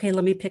overwhelmed. Okay,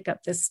 let me pick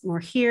up this more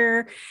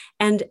here,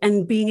 and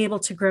being able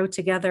to grow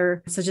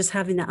together. So just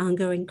having that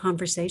ongoing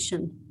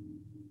conversation.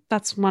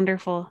 That's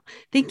wonderful.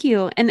 Thank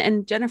you.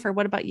 And Jennifer,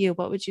 what about you?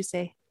 What would you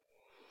say?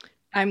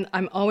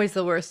 I'm always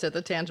the worst at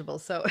the tangible.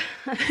 So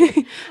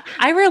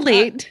I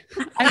relate.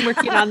 I'm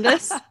working on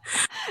this.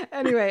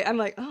 Anyway, I'm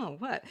like, oh,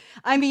 what?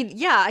 I mean,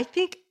 yeah, I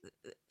think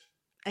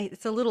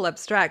it's a little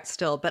abstract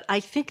still, but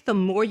I think the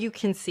more you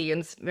can see, and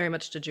it's very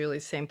much to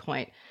Julie's same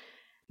point,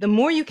 the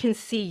more you can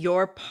see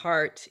your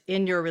part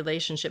in your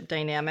relationship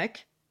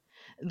dynamic,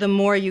 the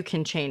more you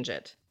can change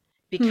it.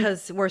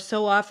 Because we're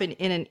so often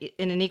in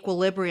an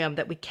equilibrium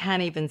that we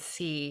can't even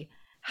see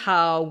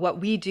how what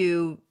we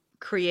do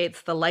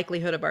creates the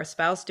likelihood of our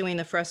spouse doing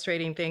the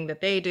frustrating thing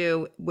that they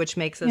do, which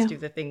makes us do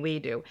the thing we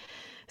do.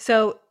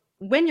 So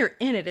when you're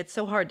in it, it's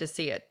so hard to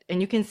see it. And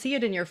you can see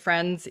it in your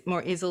friends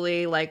more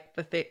easily, like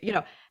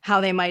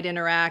how they might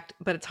interact,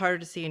 but it's harder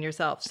to see in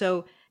yourself.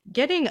 So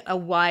getting a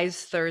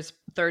wise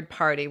third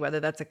party,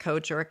 whether that's a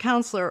coach or a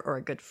counselor or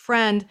a good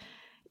friend,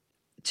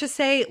 to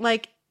say,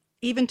 like,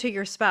 even to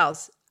your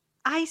spouse,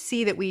 I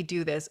see that we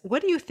do this.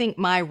 What do you think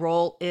my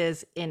role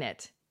is in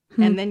it?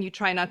 And then you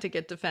try not to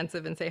get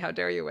defensive and say, how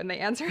dare you, when they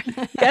answer.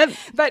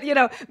 But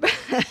you're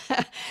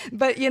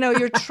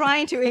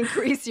trying to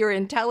increase your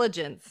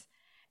intelligence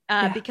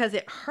because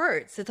it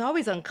hurts. It's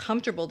always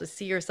uncomfortable to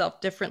see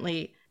yourself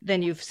differently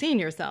than you've seen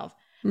yourself.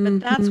 But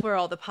that's where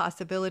all the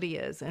possibility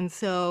is. And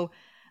so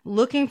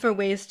looking for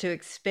ways to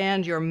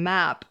expand your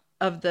map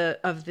of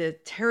the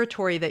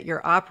territory that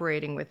you're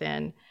operating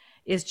within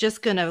is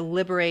just going to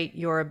liberate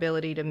your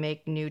ability to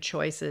make new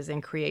choices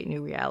and create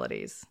new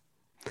realities.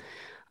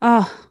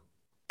 Oh,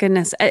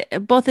 goodness.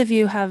 Both of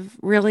you have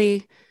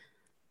really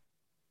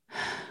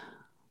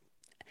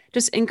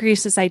just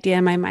increased this idea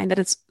in my mind that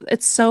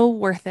it's so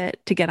worth it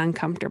to get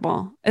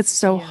uncomfortable. It's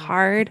so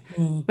hard,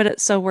 but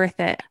it's so worth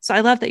it. So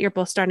I love that you're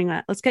both starting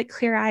that. Let's get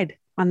clear-eyed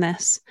on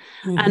this.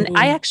 And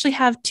I actually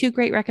have 2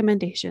 great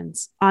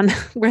recommendations on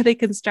where they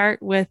can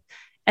start with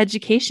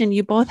education.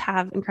 You both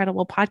have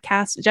incredible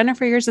podcasts.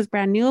 Jennifer, yours is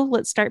brand new.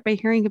 Let's start by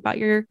hearing about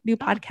your new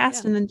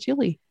podcast, and then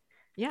Julie.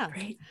 Yeah.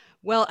 Great.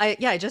 Well,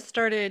 I just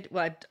started.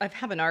 Well, I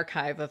have an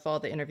archive of all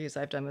the interviews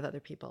I've done with other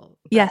people.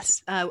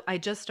 Yes. I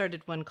just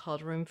started one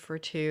called Room for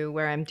Two,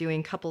 where I'm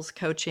doing couples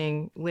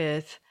coaching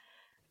with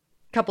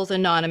couples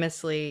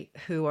anonymously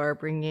who are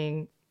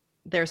bringing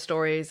their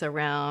stories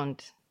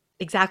around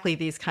exactly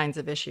these kinds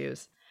of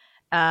issues,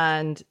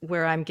 and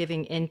where I'm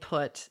giving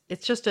input.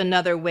 It's just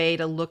another way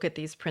to look at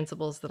these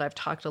principles that I've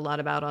talked a lot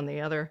about on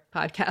the other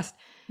podcast,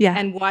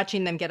 and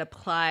watching them get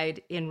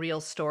applied in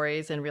real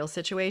stories and real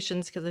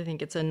situations, because I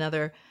think it's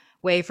another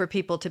way for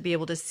people to be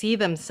able to see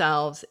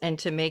themselves and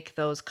to make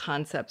those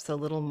concepts a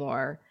little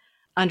more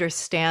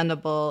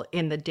understandable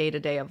in the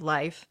day-to-day of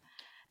life.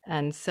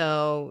 And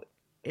so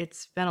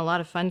it's been a lot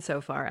of fun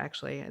so far,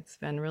 actually. It's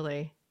been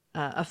really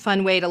a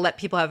fun way to let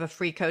people have a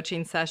free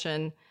coaching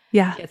session,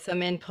 get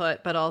some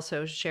input, but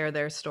also share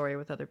their story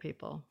with other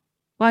people.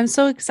 Well, I'm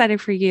so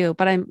excited for you,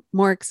 but I'm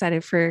more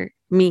excited for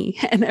me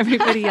and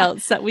everybody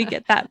else that we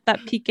get that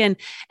peek in.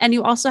 And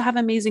you also have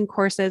amazing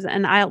courses,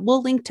 and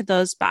we'll link to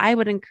those, but I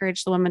would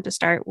encourage the women to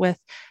start with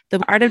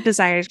the Art of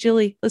Desire.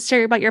 Julie, let's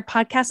share about your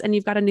podcast, and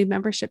you've got a new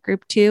membership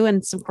group too,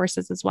 and some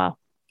courses as well.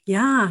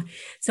 Yeah.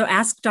 So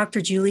Ask Dr.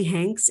 Julie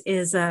Hanks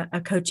is a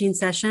coaching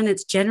session.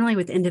 It's generally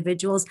with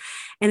individuals,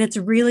 and it's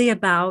really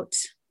about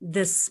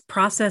this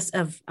process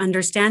of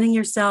understanding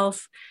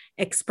yourself,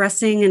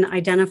 expressing and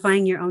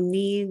identifying your own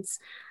needs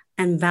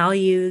and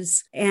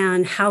values,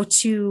 and how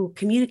to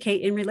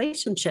communicate in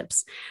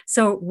relationships.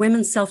 So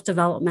women's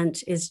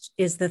self-development is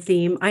the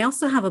theme. I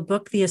also have a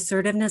book, The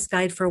Assertiveness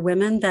Guide for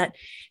Women, that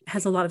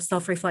has a lot of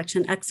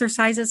self-reflection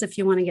exercises if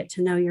you want to get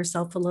to know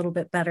yourself a little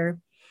bit better.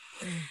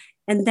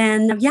 And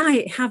then,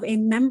 I have a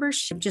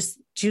membership, just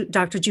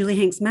Dr. Julie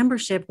Hanks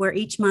membership, where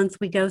each month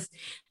we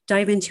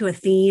dive into a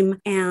theme,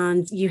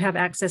 and you have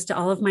access to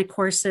all of my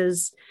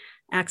courses,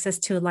 access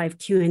to a live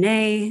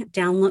Q&A,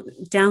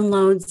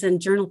 downloads and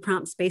journal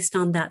prompts based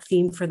on that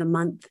theme for the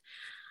month,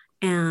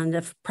 and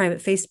a private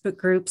Facebook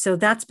group. So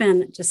that's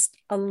been just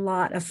a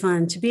lot of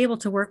fun to be able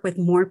to work with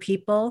more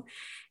people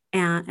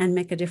and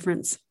make a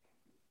difference.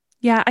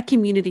 Yeah, a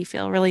community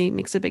feel really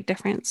makes a big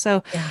difference.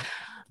 So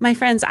My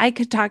friends, I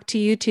could talk to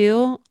you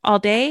too all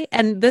day.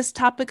 And this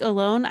topic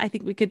alone, I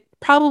think we could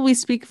probably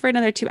speak for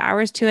another 2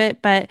 hours to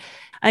it. But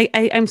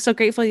I'm so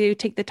grateful you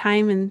take the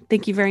time, and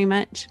thank you very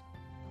much.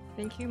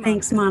 Thank you, Monica.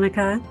 Thanks,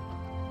 Monica.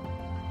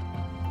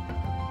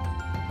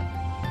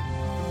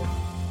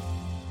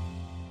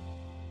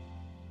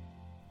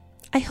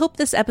 I hope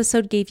this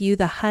episode gave you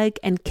the hug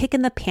and kick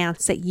in the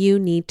pants that you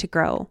need to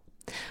grow.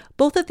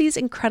 Both of these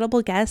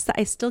incredible guests that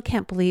I still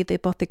can't believe they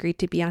both agreed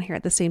to be on here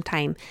at the same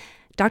time.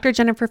 Dr.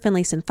 Jennifer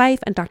Finlayson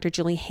Fife and Dr.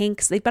 Julie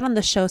Hanks, they've been on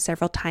the show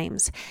several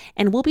times,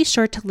 and we'll be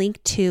sure to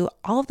link to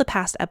all of the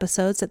past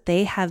episodes that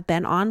they have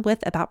been on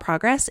with About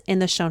Progress in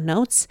the show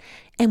notes,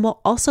 and we'll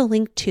also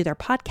link to their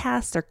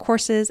podcasts, their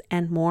courses,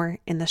 and more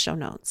in the show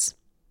notes.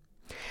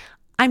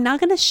 I'm now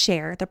going to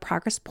share the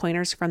progress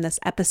pointers from this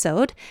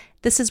episode.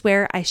 This is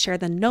where I share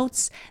the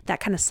notes that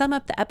kind of sum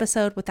up the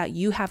episode without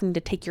you having to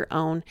take your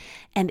own.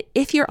 And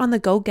if you're on the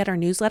Go Getter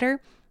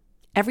newsletter,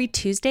 every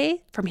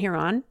Tuesday from here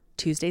on,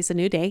 Tuesday's a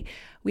new day,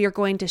 we are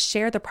going to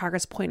share the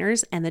progress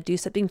pointers and the Do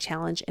Something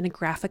Challenge in a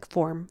graphic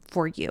form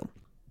for you.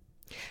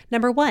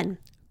 Number 1,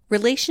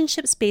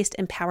 relationships-based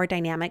and power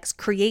dynamics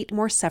create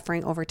more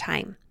suffering over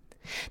time.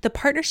 The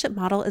partnership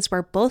model is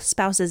where both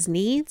spouses'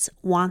 needs,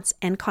 wants,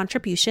 and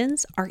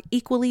contributions are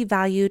equally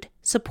valued,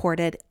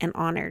 supported, and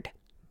honored.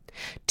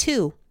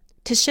 2,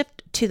 to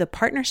shift to the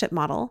partnership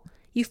model,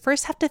 you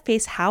first have to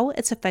face how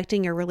it's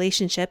affecting your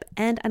relationship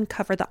and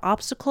uncover the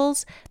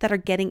obstacles that are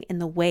getting in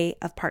the way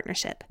of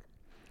partnership.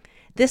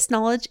 This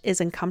knowledge is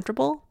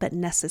uncomfortable but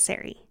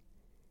necessary.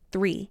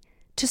 3,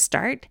 to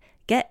start,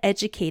 get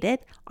educated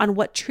on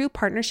what true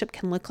partnership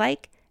can look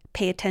like,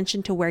 pay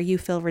attention to where you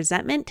feel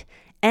resentment,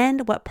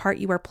 and what part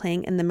you are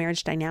playing in the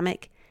marriage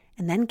dynamic,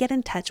 and then get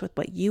in touch with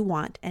what you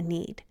want and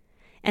need.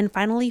 And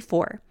finally,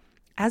 4,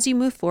 as you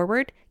move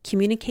forward,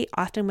 communicate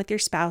often with your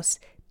spouse,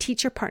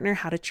 teach your partner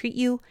how to treat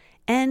you,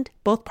 and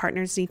both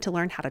partners need to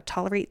learn how to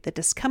tolerate the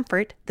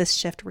discomfort this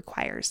shift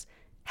requires.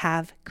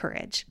 Have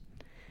courage.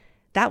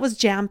 That was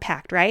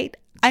jam-packed, right?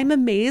 I'm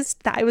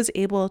amazed that I was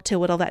able to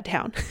whittle that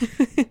down.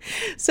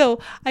 So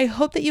I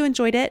hope that you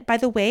enjoyed it. By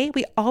the way,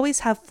 we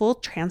always have full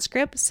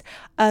transcripts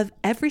of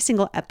every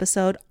single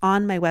episode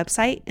on my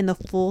website in the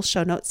full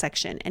show notes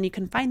section. And you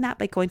can find that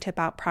by going to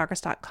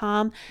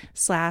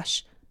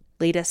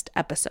aboutprogress.com/latest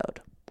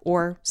episode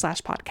or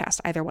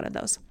 /podcast, either one of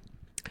those.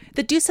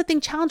 The Do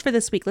Something Challenge for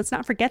this week, let's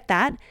not forget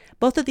that.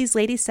 Both of these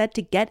ladies said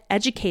to get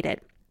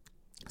educated.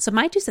 So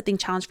my Do Something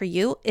Challenge for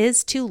you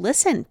is to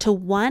listen to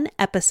one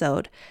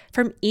episode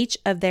from each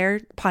of their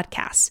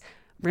podcasts.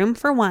 Room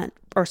for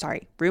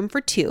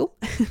two,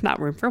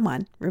 not room for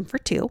one, room for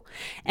two,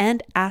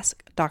 and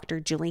Ask Dr.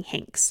 Julie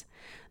Hanks.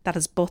 That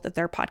is both of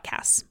their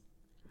podcasts.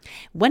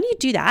 When you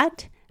do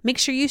that, make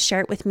sure you share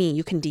it with me.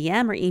 You can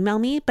DM or email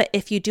me, but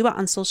if you do it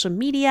on social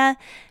media,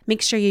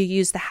 make sure you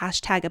use the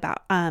hashtag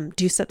about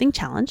Do Something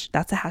Challenge.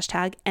 That's a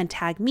hashtag, and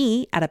tag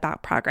me at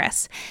About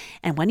Progress.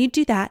 And when you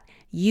do that,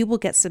 you will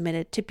get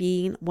submitted to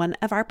being one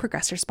of our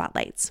Progressor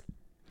Spotlights,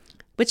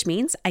 which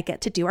means I get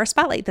to do our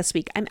spotlight this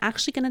week. I'm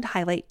actually going to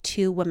highlight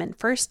 2 women.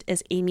 First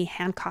is Amy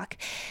Hancock.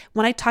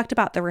 When I talked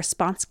about the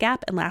response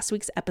gap in last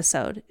week's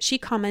episode, she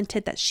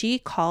commented that she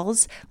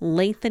calls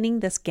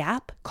lengthening this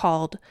gap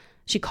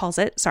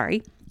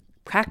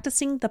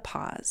practicing the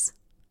pause.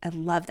 I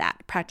love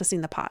that,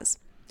 practicing the pause.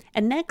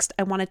 And next,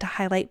 I wanted to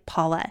highlight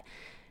Paula.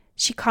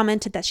 She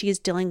commented that she is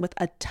dealing with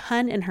a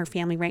ton in her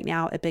family right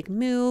now, a big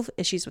move,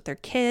 issues with their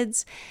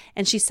kids.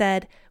 And she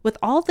said, with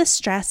all this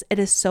stress, it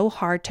is so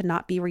hard to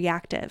not be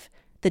reactive.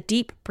 The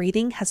deep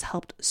breathing has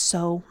helped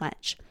so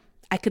much.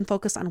 I can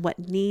focus on what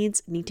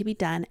need to be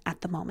done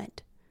at the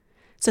moment.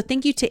 So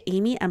thank you to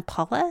Amy and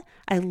Paula.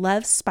 I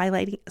love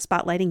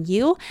spotlighting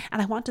you,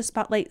 and I want to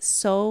spotlight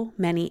so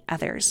many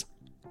others.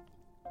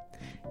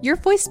 Your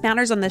voice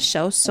matters on this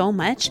show so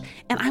much,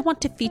 and I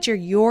want to feature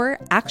your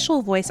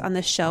actual voice on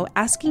this show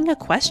asking a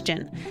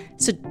question.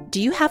 So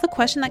do you have a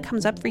question that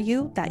comes up for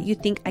you that you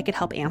think I could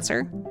help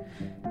answer?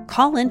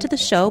 Call into the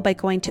show by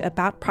going to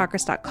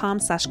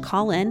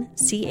aboutprogress.com/callin,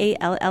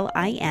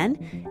 CALLIN,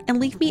 and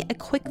leave me a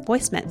quick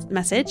voice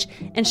message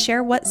and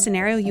share what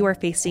scenario you are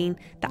facing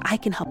that I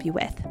can help you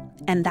with.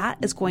 And that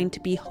is going to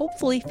be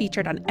hopefully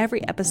featured on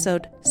every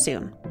episode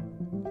soon.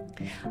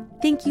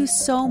 Thank you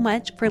so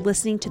much for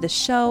listening to the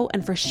show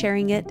and for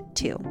sharing it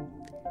too.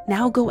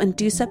 Now go and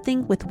do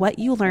something with what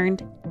you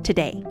learned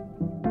today.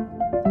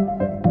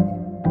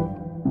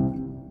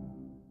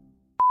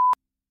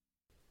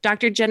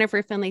 Dr.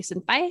 Jennifer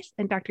Finlayson Fife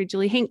and Dr.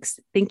 Julie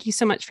Hanks, thank you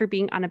so much for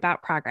being on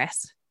About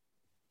Progress.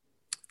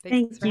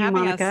 Thanks for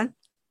having Monica. us.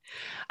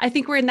 I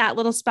think we're in that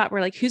little spot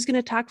where who's going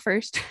to talk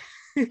first?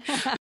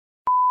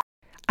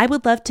 I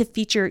would love to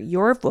feature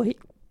your voice.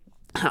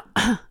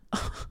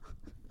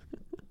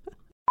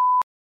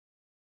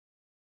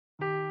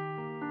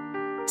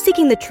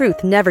 Seeking the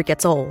truth never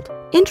gets old.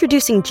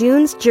 Introducing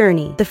June's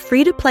Journey, the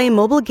free-to-play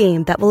mobile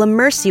game that will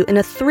immerse you in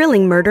a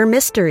thrilling murder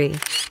mystery.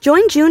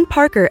 Join June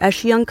Parker as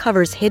she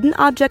uncovers hidden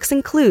objects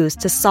and clues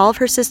to solve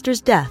her sister's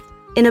death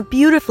in a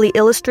beautifully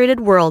illustrated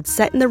world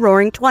set in the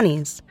Roaring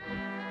 '20s.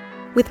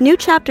 With new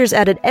chapters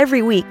added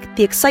every week,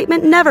 the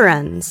excitement never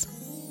ends.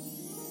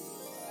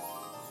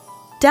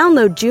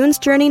 Download June's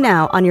Journey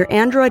now on your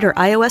Android or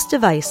iOS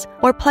device,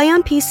 or play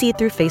on PC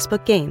through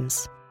Facebook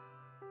Games.